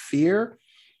the fear,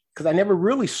 because I never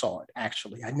really saw it,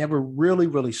 actually. I never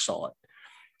really saw it.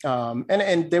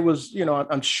 And there was,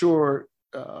 I'm sure,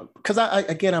 because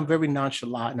I'm very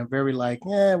nonchalant, and I'm very like,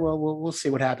 yeah, well, we'll see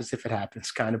what happens if it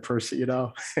happens kind of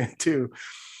person, too.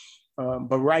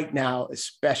 But right now,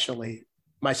 especially,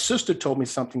 my sister told me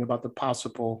something about the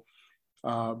possible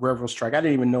railroad strike. I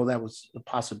didn't even know that was a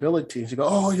possibility. She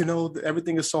goes,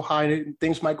 everything is so high, and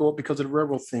things might go up because of the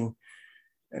railroad thing.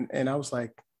 And I was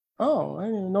like, oh, I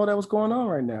didn't even know that was going on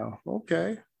right now.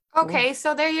 Okay. Okay,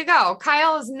 so there you go.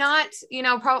 Kyle is not,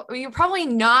 you're probably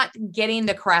not getting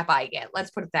the crap I get.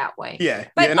 Let's put it that way. Yeah,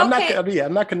 but yeah, and okay.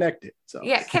 I'm not connected. So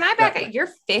yeah, can I back it? You're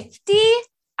 50.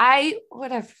 I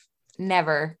would have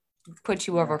never put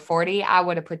you over 40. I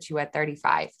would have put you at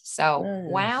 35. So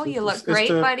wow, you look great,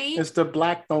 buddy. It's the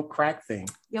black don't crack thing.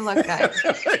 You look good.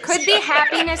 Could be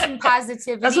happiness and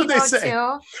positivity. That's what they say.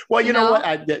 Too. Well, you know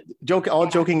what?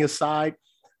 Joking aside.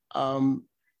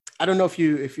 I don't know if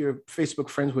you're Facebook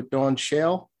friends with Dawn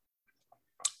Shell,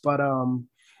 but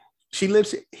she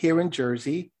lives here in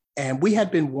Jersey, and we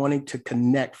had been wanting to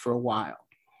connect for a while.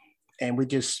 And we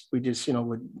just would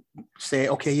say,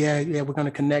 okay, yeah, we're going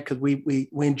to connect because we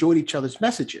enjoyed each other's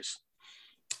messages.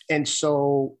 And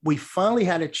so we finally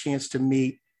had a chance to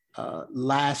meet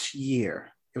last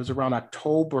year. It was around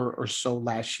October or so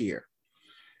last year.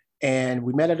 And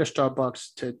we met at a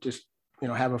Starbucks to just,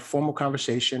 have a formal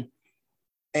conversation.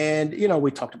 And,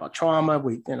 we talked about trauma.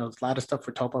 There's a lot of stuff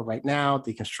we're talking about right now,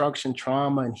 deconstruction,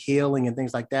 trauma and healing and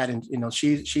things like that. And,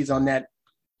 she's on that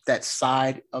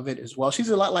side of it as well. She's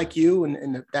a lot like you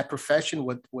in that profession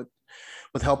with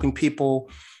helping people,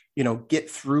 get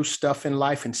through stuff in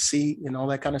life and see, all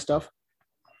that kind of stuff.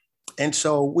 And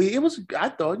so I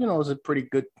thought, it was a pretty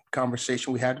good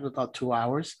conversation. We had about 2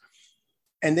 hours.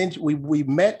 And then we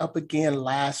met up again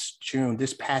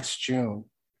this past June.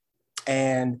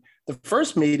 And the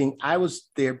first meeting, I was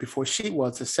there before she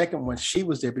was. The second one, she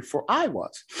was there before I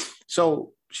was.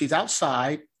 So she's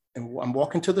outside and I'm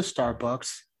walking to the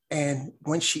Starbucks. And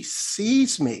when she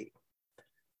sees me,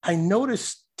 I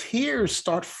notice tears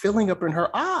start filling up in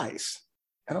her eyes.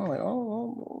 And I'm like,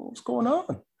 oh, what's going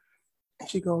on? And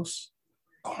she goes,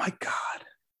 oh my God,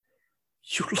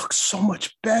 you look so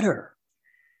much better.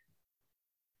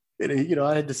 And,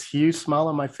 I had this huge smile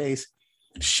on my face.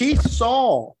 She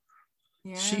saw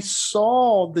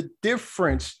the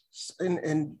difference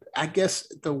and I guess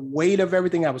the weight of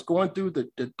everything I was going through,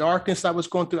 the darkness I was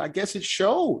going through, I guess it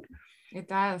showed. It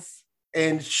does.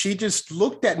 And she just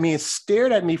looked at me and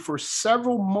stared at me for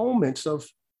several moments of,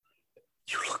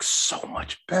 you look so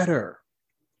much better.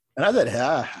 And I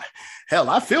said, hell,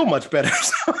 I feel much better.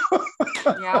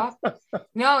 Yeah.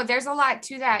 No, there's a lot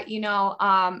to that,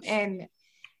 and,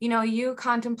 you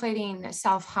contemplating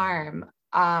self-harm.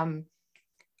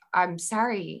 I'm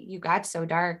sorry you got so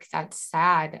dark. That's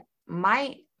sad.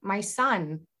 My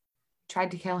son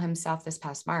tried to kill himself this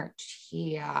past March.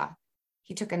 He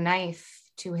took a knife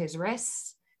to his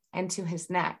wrists and to his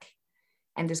neck,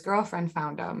 and his girlfriend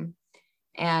found him,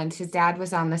 and his dad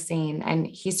was on the scene, and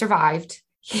he survived.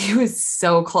 He was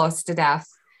so close to death.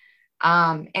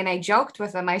 And I joked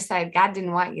with him. I said, God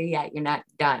didn't want you yet. You're not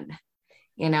done,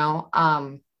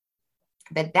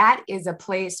 but that is a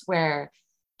place where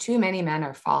too many men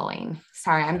are falling.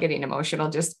 Sorry, I'm getting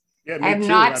emotional. I have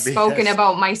not spoken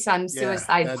about my son's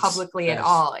suicide publicly at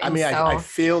all. And I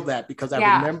feel that because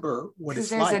I remember what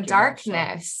it's like. There's a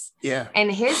darkness. Yeah.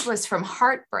 And his was from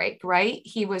heartbreak, right?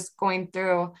 He was going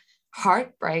through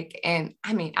heartbreak. And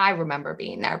I remember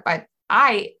being there, but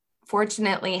I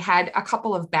fortunately had a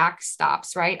couple of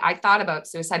backstops, right? I thought about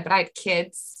suicide, but I had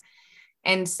kids.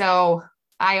 And so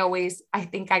I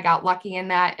think I got lucky in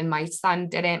that, and my son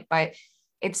didn't, but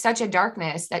it's such a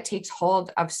darkness that takes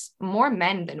hold of more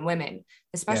men than women,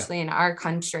 especially in our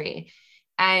country.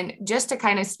 And just to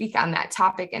kind of speak on that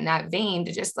topic in that vein,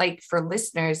 to just like for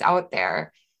listeners out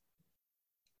there,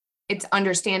 it's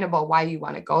understandable why you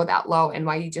want to go that low and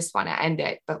why you just want to end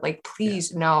it. But like,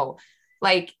 please know,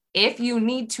 like, if you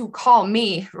need to call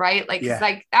me, right? Like,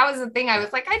 like that was the thing. I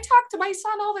was like, I talk to my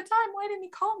son all the time. Why didn't he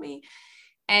call me?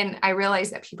 And I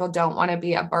realized that people don't want to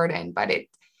be a burden, but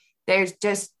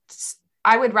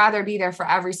I would rather be there for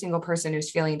every single person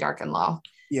who's feeling dark and low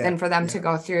than for them to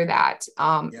go through that.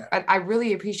 But I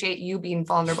really appreciate you being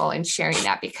vulnerable and sharing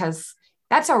that, because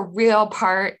that's a real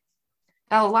part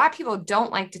that a lot of people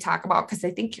don't like to talk about because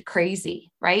they think you're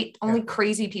crazy, right? Only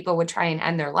crazy people would try and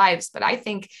end their lives. But I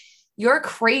think you're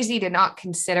crazy to not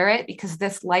consider it, because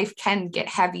this life can get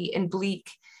heavy and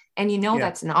bleak, and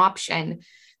that's an option.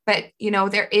 But,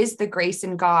 there is the grace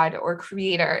in God or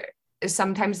creator.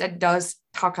 Sometimes that does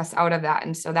talk us out of that.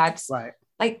 And so that's right.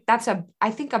 Like,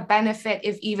 I think a benefit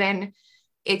if you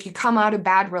come out of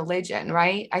bad religion,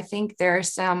 right? I think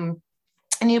there's some,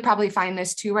 and you probably find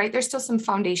this too, right? There's still some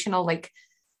foundational,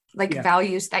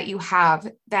 values that you have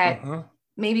that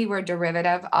maybe were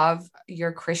derivative of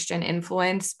your Christian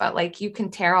influence, but like, you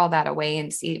can tear all that away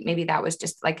and see, maybe that was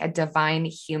just like a divine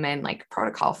human,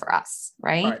 protocol for us.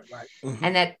 Right. Mm-hmm.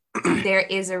 And that there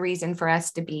is a reason for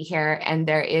us to be here. And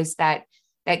there is that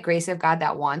grace of God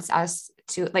that wants us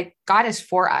to, God is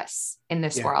for us in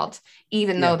this world,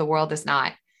 even though the world is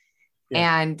not.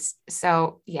 Yeah. And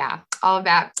so, all of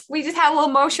that. We just had a little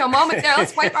emotional moment there.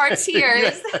 Let's wipe our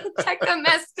tears. Check the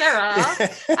mascara.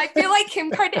 I feel like Kim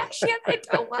Kardashian. I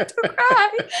don't want to cry.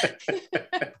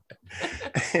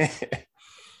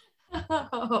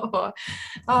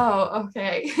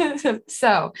 Okay.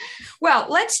 So, well,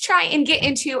 let's try and get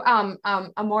into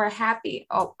a more happy.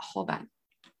 Oh, hold on.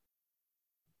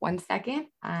 1 second.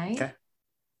 I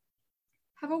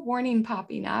have a warning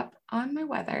popping up on my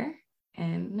weather.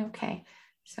 And okay,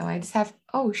 so I just have,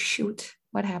 oh shoot,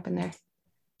 what happened there?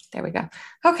 There we go.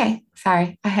 Okay,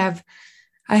 sorry. I have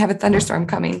a thunderstorm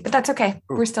coming, but that's okay.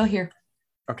 We're still here.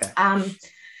 Okay.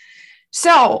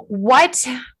 So I'm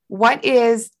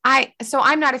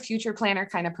not a future planner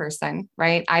kind of person,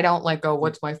 right? I don't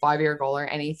what's my 5-year goal or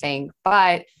anything,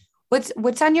 but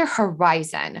what's on your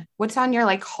horizon? What's on your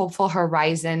hopeful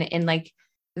horizon in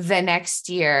the next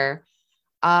year?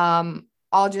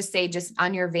 I'll just say, just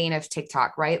on your vein of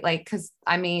TikTok, right? Like, cause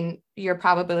I mean, you're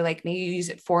probably like me, you use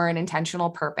it for an intentional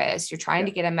purpose. You're trying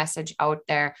to get a message out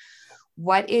there.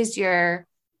 What is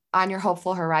on your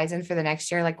hopeful horizon for the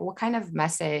next year? Like, what kind of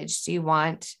message do you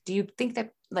want? Do you think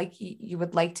that like you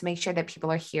would like to make sure that people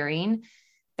are hearing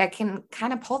that can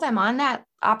kind of pull them on that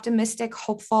optimistic,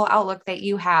 hopeful outlook that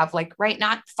you have? Like, right,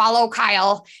 not follow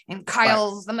Kyle and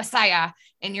Kyle's the Messiah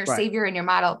and your savior and your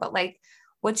model, but like,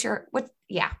 what's your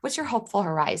hopeful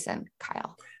horizon,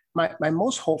 Kyle? My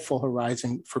most hopeful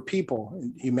horizon for people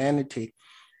and humanity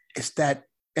is that,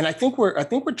 and I think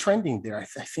we're trending there. I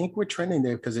think we're trending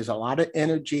there because there's a lot of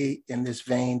energy in this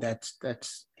vein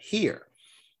that's here,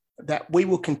 that we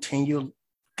will continue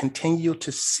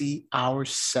to see our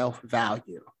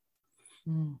self-value.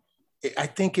 I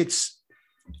think it's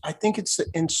an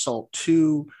insult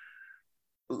to,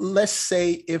 let's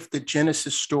say, if the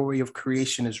Genesis story of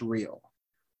creation is real,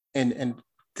 and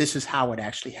this is how it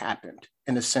actually happened,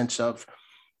 in the sense of,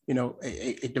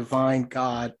 a divine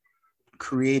God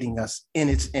creating us in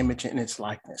its image and its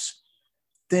likeness,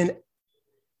 then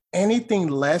anything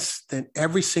less than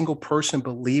every single person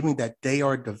believing that they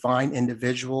are a divine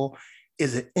individual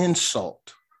is an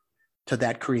insult to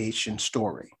that creation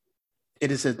story.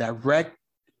 It is a direct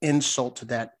insult to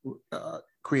that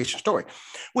creation story,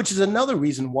 which is another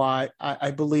reason why I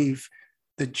believe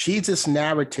the Jesus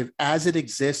narrative as it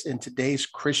exists in today's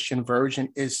Christian version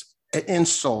is an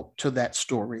insult to that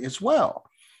story as well.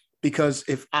 Because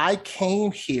if I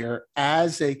came here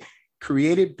as a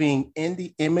created being in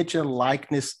the image and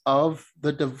likeness of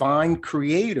the divine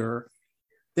creator,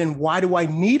 then why do I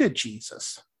need a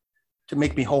Jesus to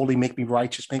make me holy, make me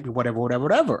righteous, make me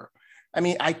whatever? I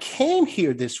mean, I came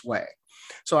here this way.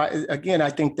 So I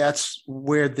think that's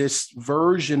where this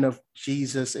version of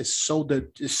Jesus is so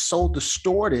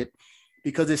distorted,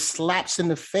 because it slaps in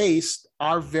the face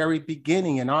our very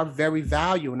beginning and our very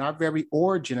value and our very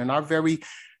origin and our very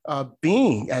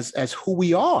being as who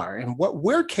we are and what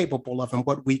we're capable of and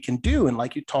what we can do. And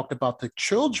like you talked about, the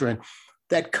children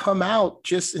that come out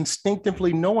just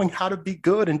instinctively knowing how to be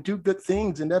good and do good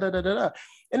things and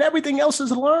and everything else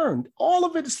is learned. All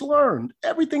of it is learned.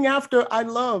 Everything after I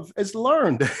love is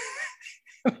learned.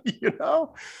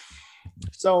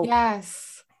 So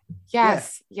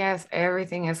yes,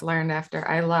 everything is learned after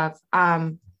I love.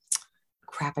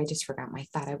 Crap, I just forgot my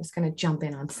thought. I was going to jump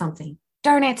in on something.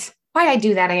 Darn it. Why did I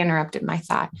do that? I interrupted my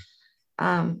thought.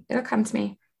 It'll come to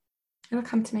me.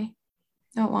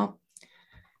 No, it won't.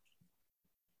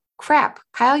 Crap,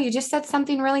 Kyle, you just said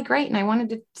something really great and I wanted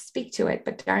to speak to it,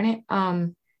 but darn it.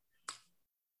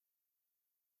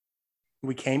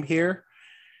 We came here.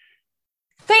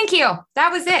 Thank you.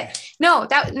 That was it. No,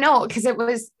 because it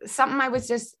was something I was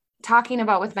just talking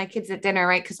about with my kids at dinner,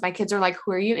 right? Because my kids are like,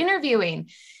 who are you interviewing?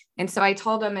 And so I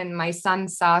told them, and my son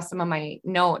saw some of my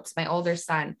notes, my older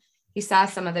son. He saw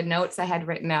some of the notes I had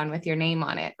written down with your name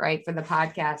on it, right, for the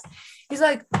podcast. He's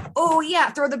like, oh, yeah,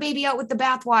 throw the baby out with the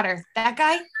bathwater. That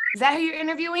guy? Is that who you're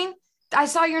interviewing? I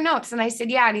saw your notes. And I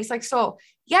said, yeah. And he's like, so,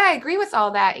 yeah, I agree with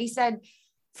all that. He said,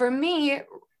 for me,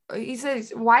 he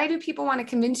says, why do people want to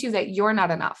convince you that you're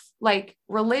not enough? Like,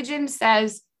 religion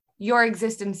says your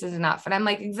existence is enough. And I'm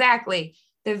like, exactly.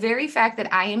 The very fact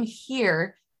that I am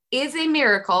here is a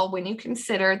miracle when you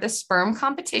consider the sperm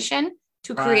competition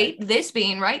to create this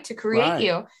being, right? To create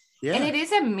you. Yeah. And it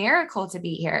is a miracle to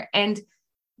be here. And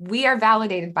we are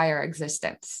validated by our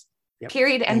existence. Yep.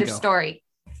 Period. End of story.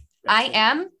 I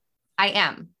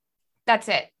am. That's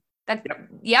it.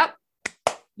 Yep.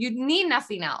 You need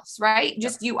nothing else, right?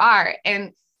 Just you are.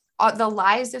 And the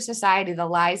lies of society, the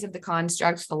lies of the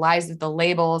constructs, the lies of the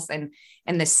labels and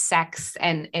the sex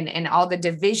and all the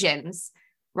divisions,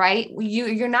 right?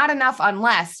 You're not enough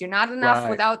unless you're not enough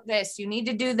without this. You need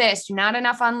to do this. You're not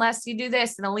enough unless you do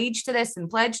this and allege to this and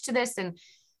pledge to this. And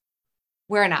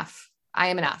we're enough. I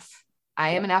am enough.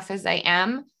 I am enough as I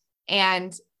am.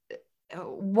 And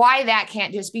why that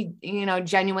can't just be,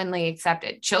 genuinely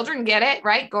accepted. Children get it,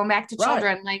 right? Going back to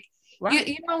children, like,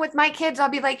 with my kids, I'll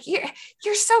be like,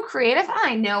 you're so creative.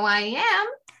 I know I am,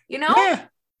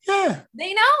 Yeah.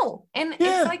 They know. And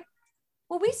it's like,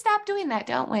 well, we stop doing that,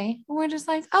 don't we? We're just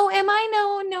like, oh, am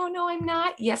I? No, I'm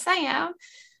not. Yes, I am.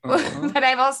 But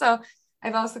I've also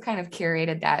kind of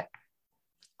curated that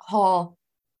whole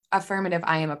affirmative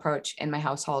I am approach in my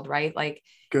household, right? Like,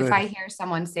 good. If I hear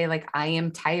someone say like, I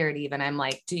am tired, even, I'm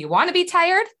like, do you want to be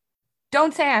tired?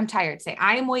 Don't say I'm tired. Say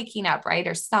I am waking up, right?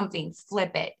 Or something,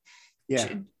 flip it.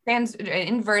 Yeah.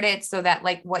 Invert it so that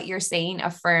like what you're saying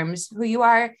affirms who you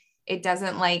are. It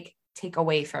doesn't like take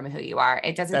away from who you are.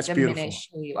 It doesn't diminish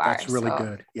who you are. That's really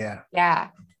good. Yeah.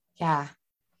 Yeah.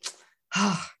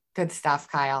 Oh, good stuff,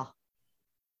 Kyle.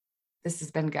 This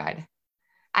has been good.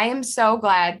 I am so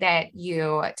glad that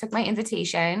you took my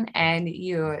invitation and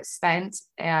you spent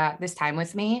this time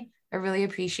with me. I really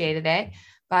appreciated it,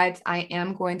 but I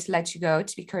am going to let you go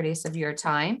to be courteous of your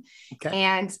time. Okay.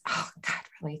 And oh God,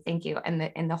 really, thank you.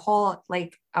 And the whole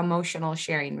like emotional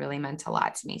sharing really meant a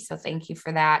lot to me. So thank you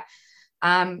for that.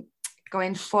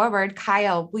 Going forward,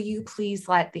 Kyle, will you please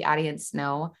let the audience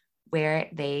know where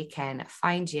they can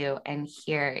find you and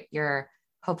hear your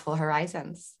hopeful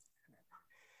horizons?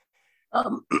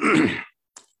 You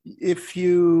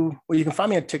can find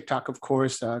me on TikTok, of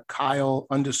course.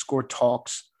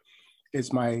 Kyle_talks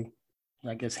is my,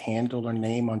 I guess, handle or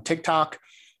name on TikTok.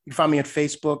 You can find me on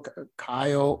Facebook,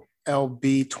 Kyle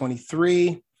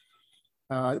LB23,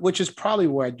 which is probably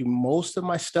where I do most of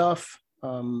my stuff.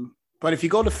 But if you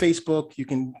go to Facebook, you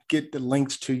can get the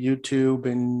links to YouTube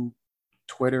and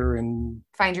Twitter and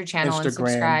find your channel Instagram, and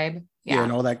subscribe. Yeah,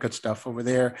 and all that good stuff over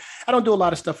there. I don't do a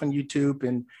lot of stuff on YouTube,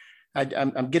 and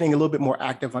I'm getting a little bit more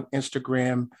active on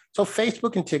Instagram. So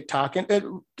Facebook and TikTok.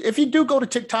 And if you do go to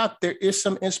TikTok, there is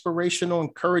some inspirational,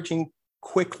 encouraging,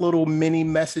 quick little mini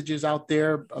messages out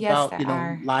there about,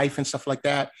 life and stuff like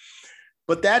that.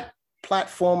 But that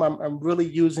platform, I'm really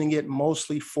using it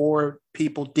mostly for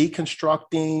people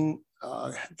deconstructing,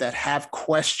 that have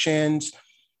questions.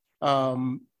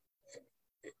 I'm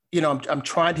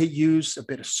trying to use a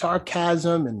bit of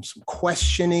sarcasm and some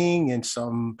questioning and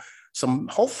some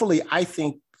hopefully, I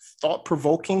think,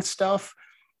 thought-provoking stuff.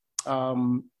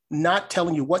 Not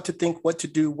telling you what to think, what to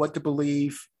do, what to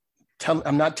believe.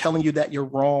 I'm not telling you that you're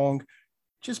wrong.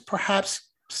 Just perhaps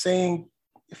saying,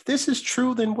 if this is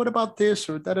true, then what about this,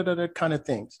 or da-da-da-da kind of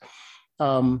things.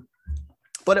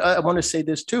 But I want to say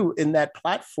this too, in that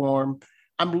platform,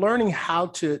 I'm learning how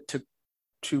to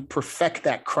perfect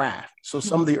that craft. So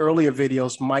some of the earlier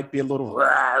videos might be a little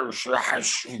rough,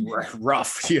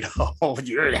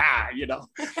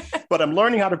 but I'm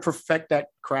learning how to perfect that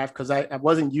craft because I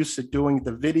wasn't used to doing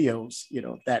the videos,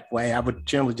 that way. I would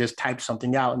generally just type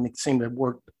something out and it seemed to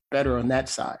work better on that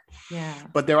side. Yeah.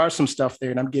 But there are some stuff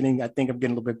there, and I think I'm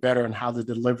getting a little bit better on how to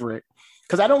deliver it.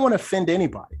 Because I don't want to offend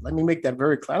anybody. Let me make that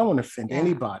very clear. I don't want to offend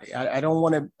anybody. I don't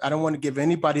want to give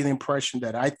anybody the impression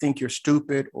that I think you're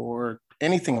stupid or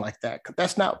anything like that.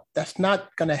 That's not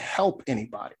going to help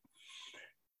anybody.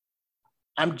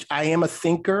 I am a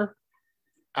thinker.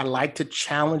 I like to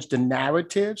challenge the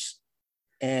narratives,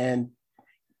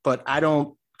 but I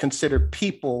don't consider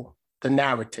people the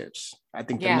narratives. I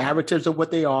think the narratives are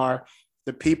what they are.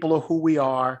 The people are who we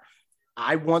are.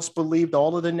 I once believed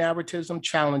all of the narratives I'm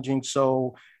challenging.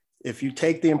 So if you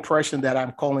take the impression that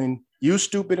I'm calling you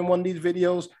stupid in one of these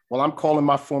videos, well, I'm calling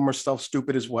my former self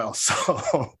stupid as well.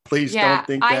 So please don't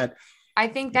think that. I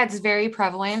think that's very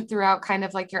prevalent throughout kind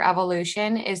of like your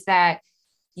evolution, is that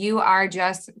you are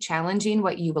just challenging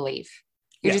what you believe.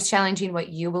 You're just challenging what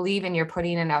you believe, and you're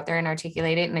putting it out there and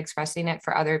articulate it and expressing it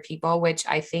for other people, which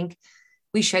I think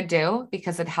we should do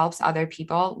because it helps other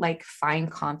people like find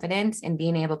confidence in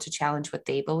being able to challenge what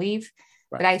they believe.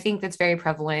 Right. But I think that's very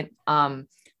prevalent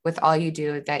with all you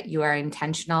do, that you are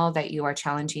intentional, that you are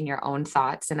challenging your own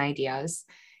thoughts and ideas,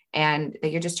 and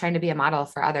that you're just trying to be a model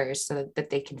for others so that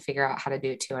they can figure out how to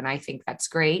do it too. And I think that's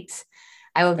great.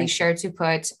 I will be sure to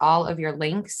put all of your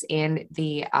links in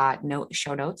the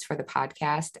show notes for the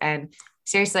podcast. And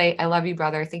seriously, I love you,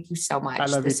 brother. Thank you so much. I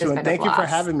love you too. And thank you for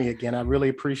having me again. I really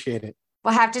appreciate it.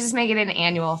 We'll have to just make it an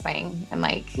annual thing, and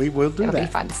we will do that. It'll be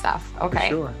fun stuff. Okay.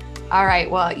 For sure. All right.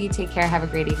 Well, you take care. Have a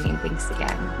great evening. Thanks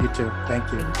again. You too.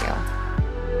 Thank you. Thank you.